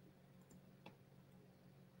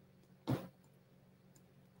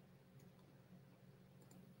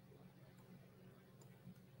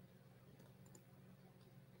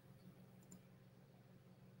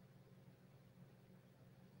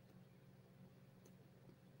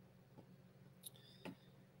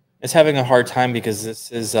 It's having a hard time because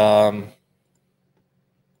this is a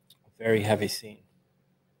very heavy scene.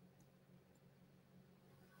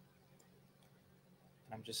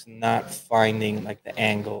 I'm just not finding like the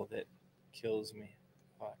angle that kills me.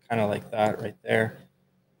 Kind of like that right there.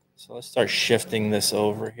 So let's start shifting this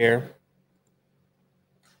over here.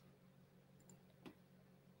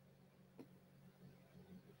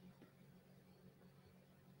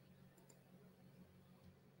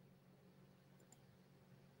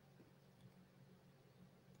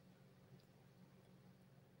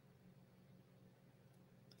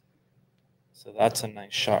 So that's a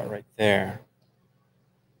nice shot right there.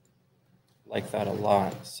 Like that a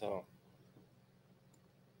lot. So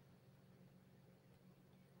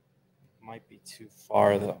might be too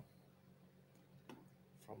far though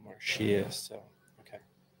from where she is. So okay.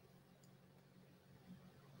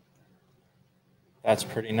 That's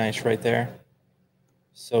pretty nice right there.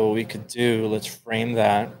 So what we could do, let's frame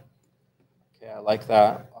that. Okay, I like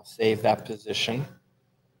that. I'll save that position.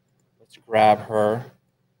 Let's grab her.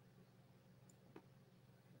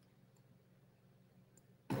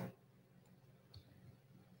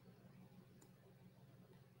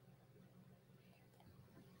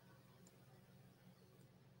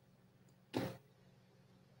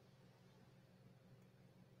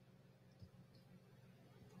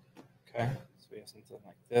 Okay, so we have something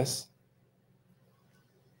like this.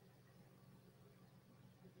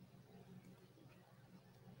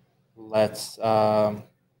 Let's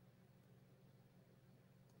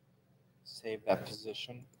save that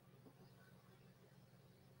position.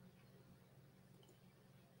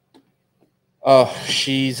 Oh,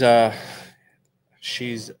 she's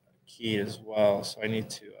keyed as well, so I need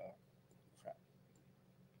to. Crap.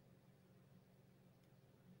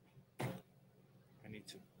 I need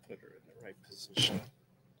to put her in the right position.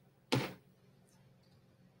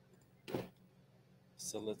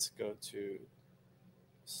 So let's go to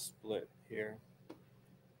split here.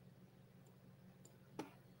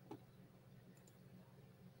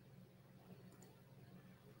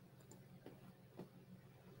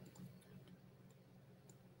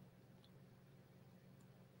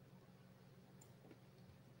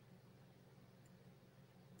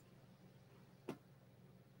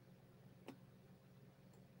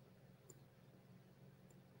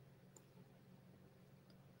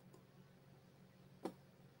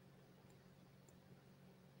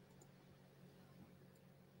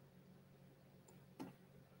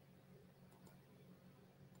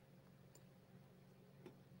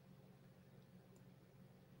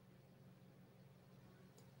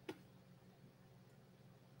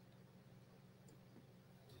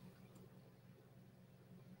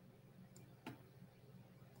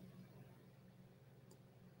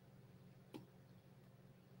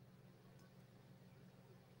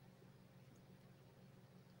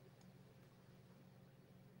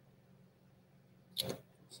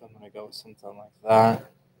 So I'm going to go with something like that.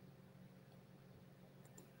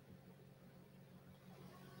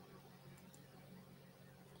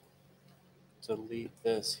 Delete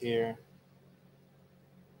this here.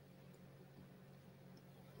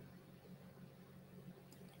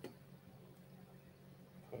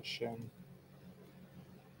 Push in.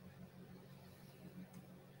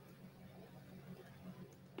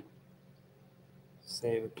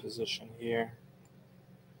 Save a position here.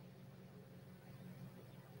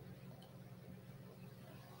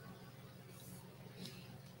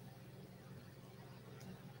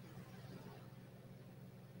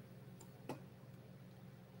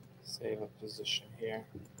 Save a position here.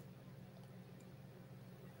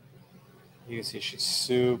 You can see she's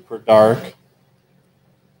super dark.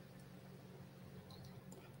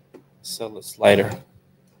 So let's light her.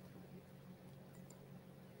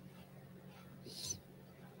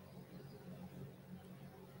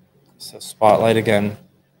 So spotlight again.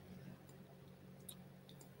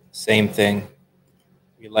 Same thing.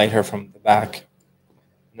 We light her from the back.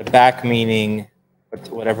 The back meaning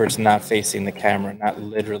whatever is not facing the camera, not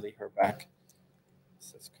literally her back.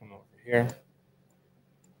 So let's come over here.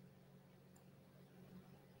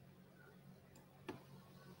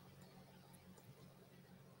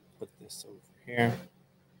 Put this over here.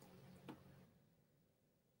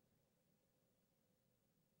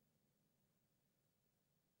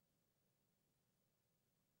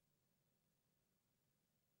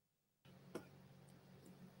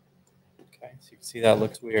 Okay, so you can see that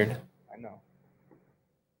looks weird. I know.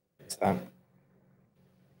 It's that.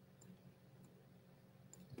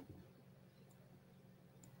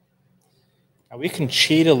 Now we can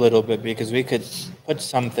cheat a little bit because we could put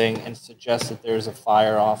something and suggest that there's a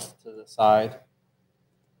fire off to the side.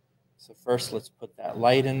 So first let's put that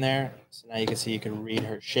light in there. So now you can see you can read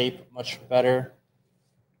her shape much better.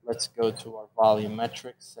 Let's go to our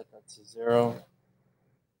volumetric, set that to 0.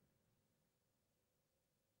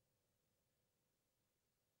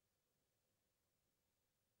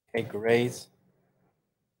 Okay, great.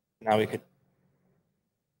 Now we could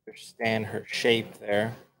understand her shape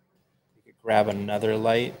there. We could grab another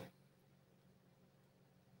light.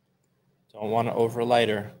 Don't want to overlight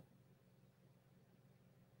her.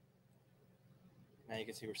 Now you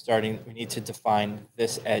can see we need to define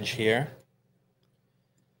this edge here.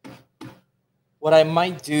 What I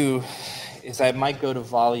might do is I might go to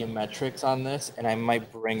volumetrics on this, and I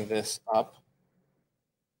might bring this up.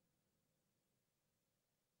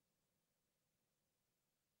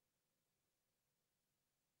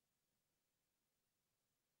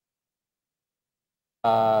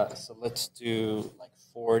 So let's do like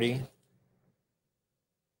 40.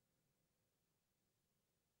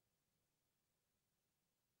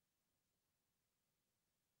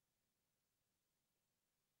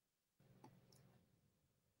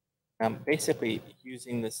 I'm basically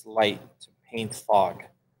using this light to paint fog.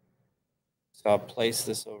 So I'll place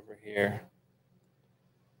this over here.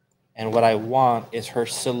 And what I want is her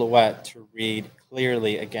silhouette to read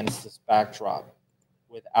clearly against this backdrop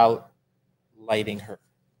without lighting her.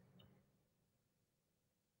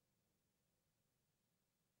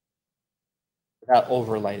 Without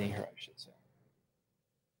overlighting her, I should say.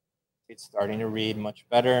 It's starting to read much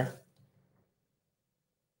better.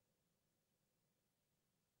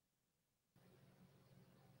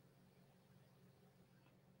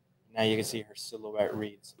 Now you can see her silhouette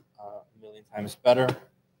reads a million times better.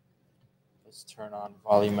 Let's turn on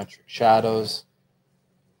volumetric shadows.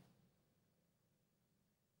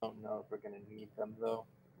 Don't know if we're going to need them though.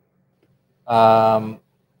 I'm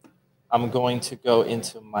going to go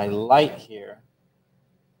into my light here.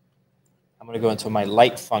 I'm going to go into my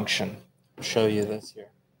light function. I'll show you this here.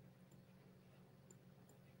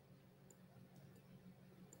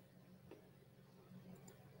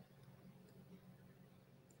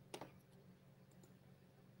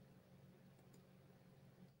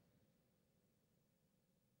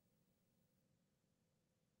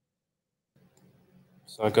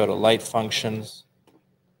 So I go to light functions.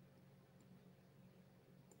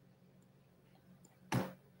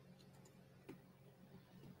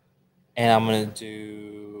 And I'm going to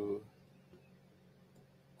do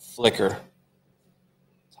flicker.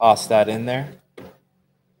 Toss that in there.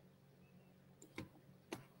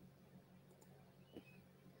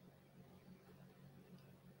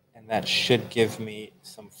 And that should give me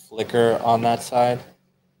some flicker on that side.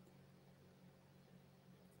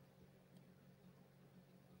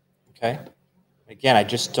 Okay. Again, I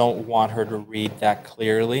just don't want her to read that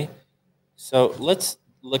clearly. So let's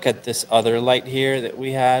look at this other light here that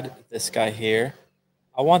we had, this guy here.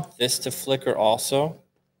 I want this to flicker also.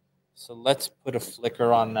 So let's put a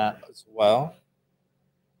flicker on that as well.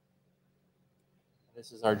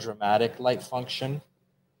 This is our dramatic light function.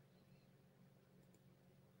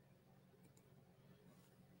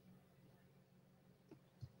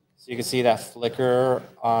 So you can see that flicker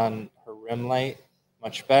on her rim light,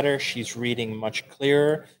 much better. She's reading much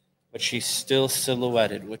clearer, but she's still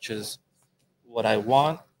silhouetted, which is what I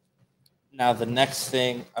want. Now the next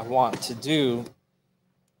thing I want to do,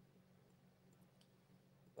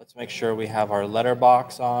 let's make sure we have our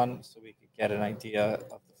letterbox on so we can get an idea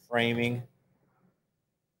of the framing.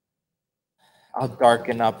 I'll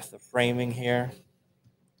darken up the framing here.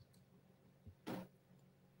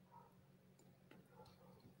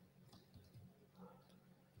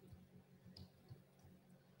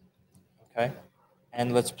 Okay,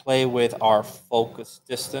 and let's play with our focus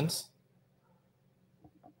distance.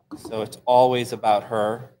 So it's always about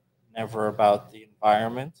her, never about the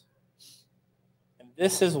environment. And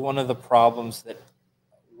this is one of the problems that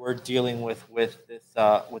we're dealing with this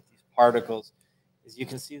with these particles. Is you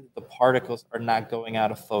can see that the particles are not going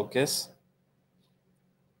out of focus,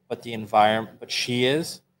 but the environment, but she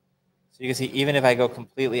is. So you can see even if I go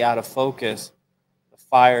completely out of focus, the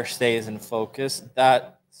fire stays in focus.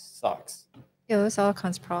 That sucks. Yeah, there's all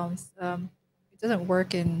kinds of problems. It doesn't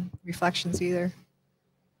work in reflections either.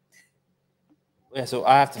 Yeah, so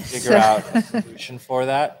I have to figure out a solution for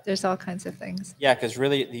that. There's all kinds of things. Yeah, because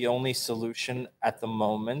really the only solution at the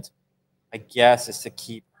moment, I guess, is to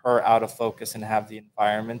keep her out of focus and have the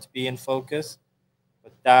environment be in focus.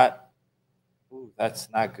 But that's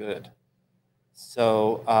not good.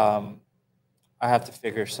 So I have to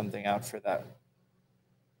figure something out for that.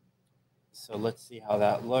 So let's see how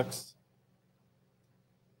that looks.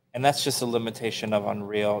 And that's just a limitation of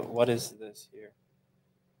Unreal. What is this here?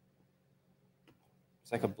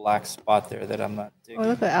 It's like a black spot there that I'm not digging. Oh,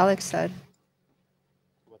 look what Alex said.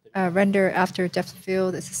 Render after depth of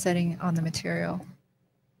field is a setting on the material.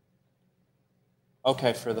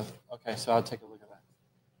 Okay, okay, so I'll take a look at that.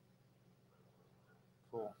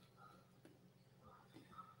 Cool.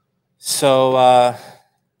 So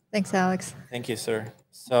thanks, Alex. Thank you, sir.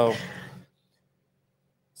 So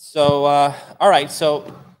all right,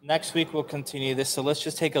 so next week we'll continue this. So let's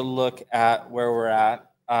just take a look at where we're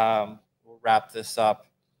at. We'll wrap this up.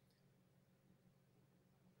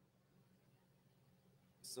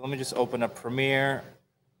 So let me just open up Premiere.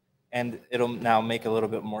 and it'll now make a little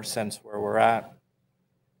bit more sense where we're at.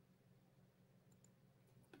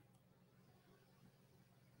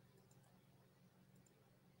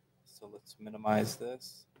 So let's minimize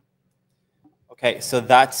this. Okay, so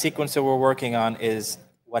that sequence that we're working on is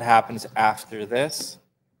what happens after this.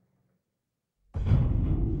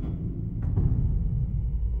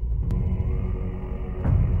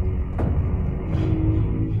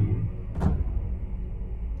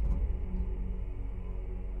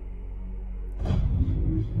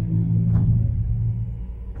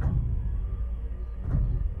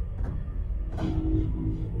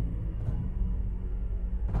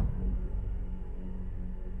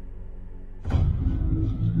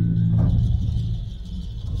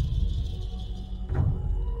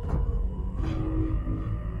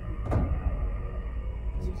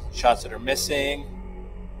 Shots that are missing,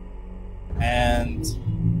 and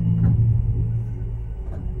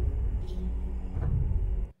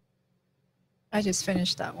I just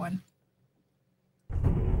finished that one.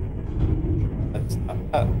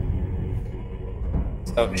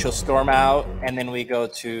 So she'll storm out, and then we go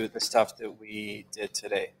to the stuff that we did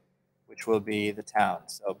today, which will be the town.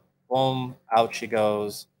 So boom, out she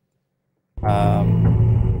goes. She'll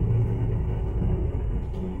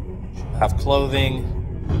have clothing.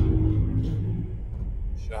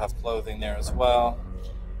 She'll have clothing there as well.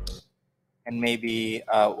 And maybe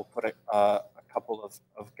we'll put a couple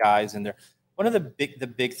of guys in there. One of the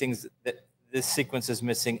big things that this sequence is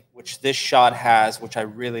missing, which this shot has, which I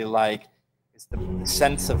really like, is the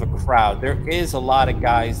sense of a crowd. There is a lot of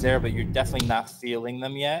guys there, but you're definitely not feeling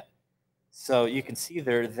them yet. So you can see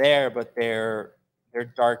they're there, but they're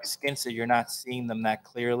dark skin, so you're not seeing them that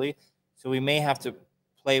clearly. So we may have to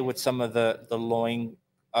play with some of the loin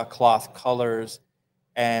cloth colors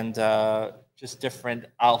and just different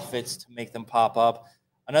outfits to make them pop up.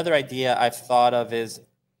 Another idea I've thought of is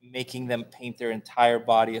making them paint their entire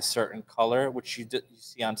body a certain color, which you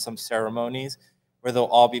see on some ceremonies, where they'll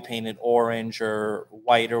all be painted orange or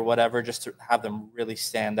white or whatever, just to have them really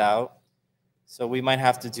stand out. So we might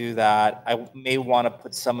have to do that. I may want to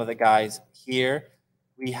put some of the guys here.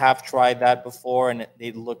 We have tried that before, and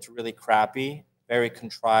they looked really crappy, very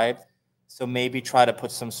contrived. So maybe try to put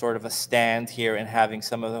some sort of a stand here and having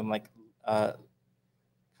some of them like kind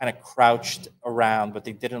of crouched around, but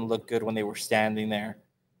they didn't look good when they were standing there.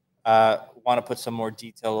 Want to put some more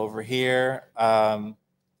detail over here.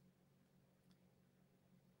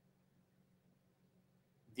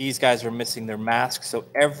 These guys are missing their masks, so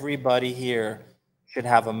everybody here should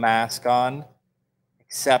have a mask on,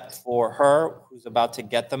 except for her, who's about to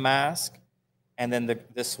get the mask, and then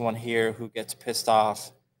this one here who gets pissed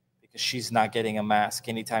off because she's not getting a mask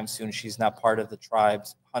anytime soon. She's not part of the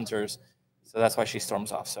tribe's hunters, so that's why she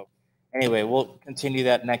storms off. So anyway, we'll continue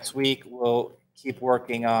that next week. We'll keep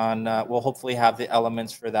working on, we'll hopefully have the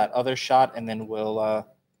elements for that other shot, and then we'll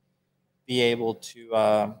be able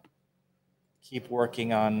to keep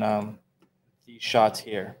working on these shots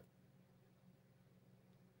here.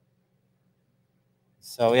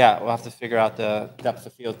 So yeah, we'll have to figure out the depth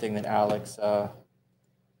of field thing that Alex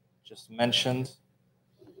just mentioned.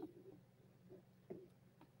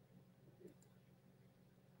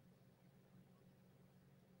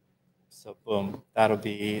 So boom, that'll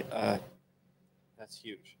be, that's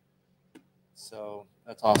huge. So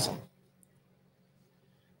that's awesome.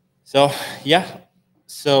 So yeah,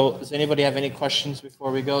 so does anybody have any questions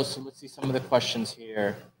before we go? So let's see some of the questions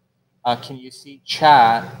here. Can you see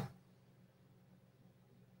chat?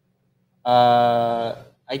 I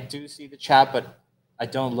do see the chat, but I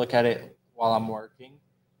don't look at it while I'm working.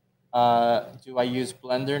 Do I use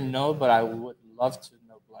Blender? No, but I would love to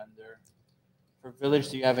know Blender. For Village,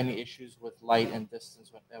 do you have any issues with light and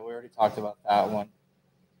distance? We already talked about that one.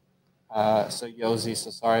 So Yosi, so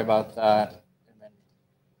sorry about that. And then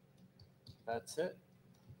that's it.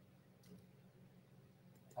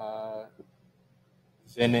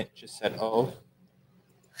 Vinit just said, oh.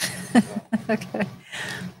 Okay.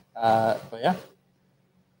 But yeah.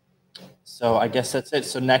 So I guess that's it.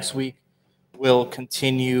 So next week we'll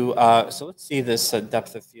continue. So let's see this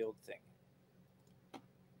depth of field thing.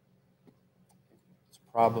 It's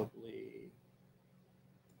probably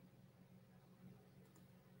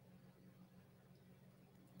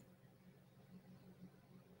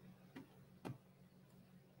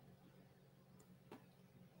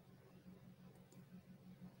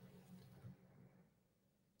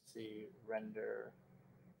see render.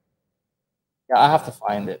 Yeah, I have to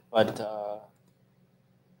find it, but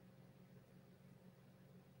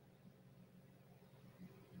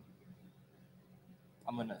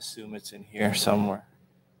I'm gonna assume it's in here somewhere.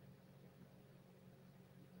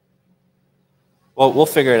 Well, we'll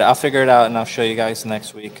figure it out. I'll figure it out, and I'll show you guys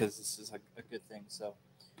next week because this is a good thing. So,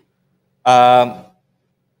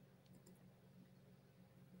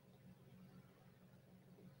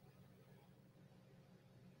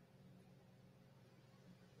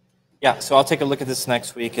 yeah, so I'll take a look at this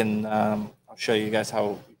next week, and I'll show you guys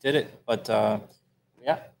how we did it. But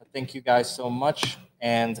yeah, thank you guys so much,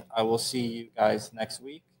 and I will see you guys next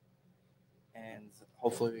week. And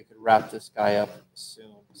hopefully we could wrap this guy up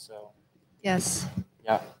soon. So Yes.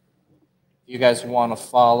 yeah, if you guys want to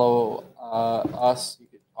follow us, you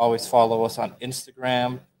could always follow us on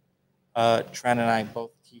Instagram. Tran and I both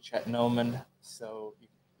teach at Gnomon, so you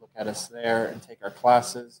can look at us there and take our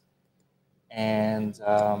classes. And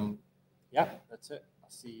yeah, that's it. I'll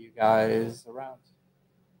see you guys around.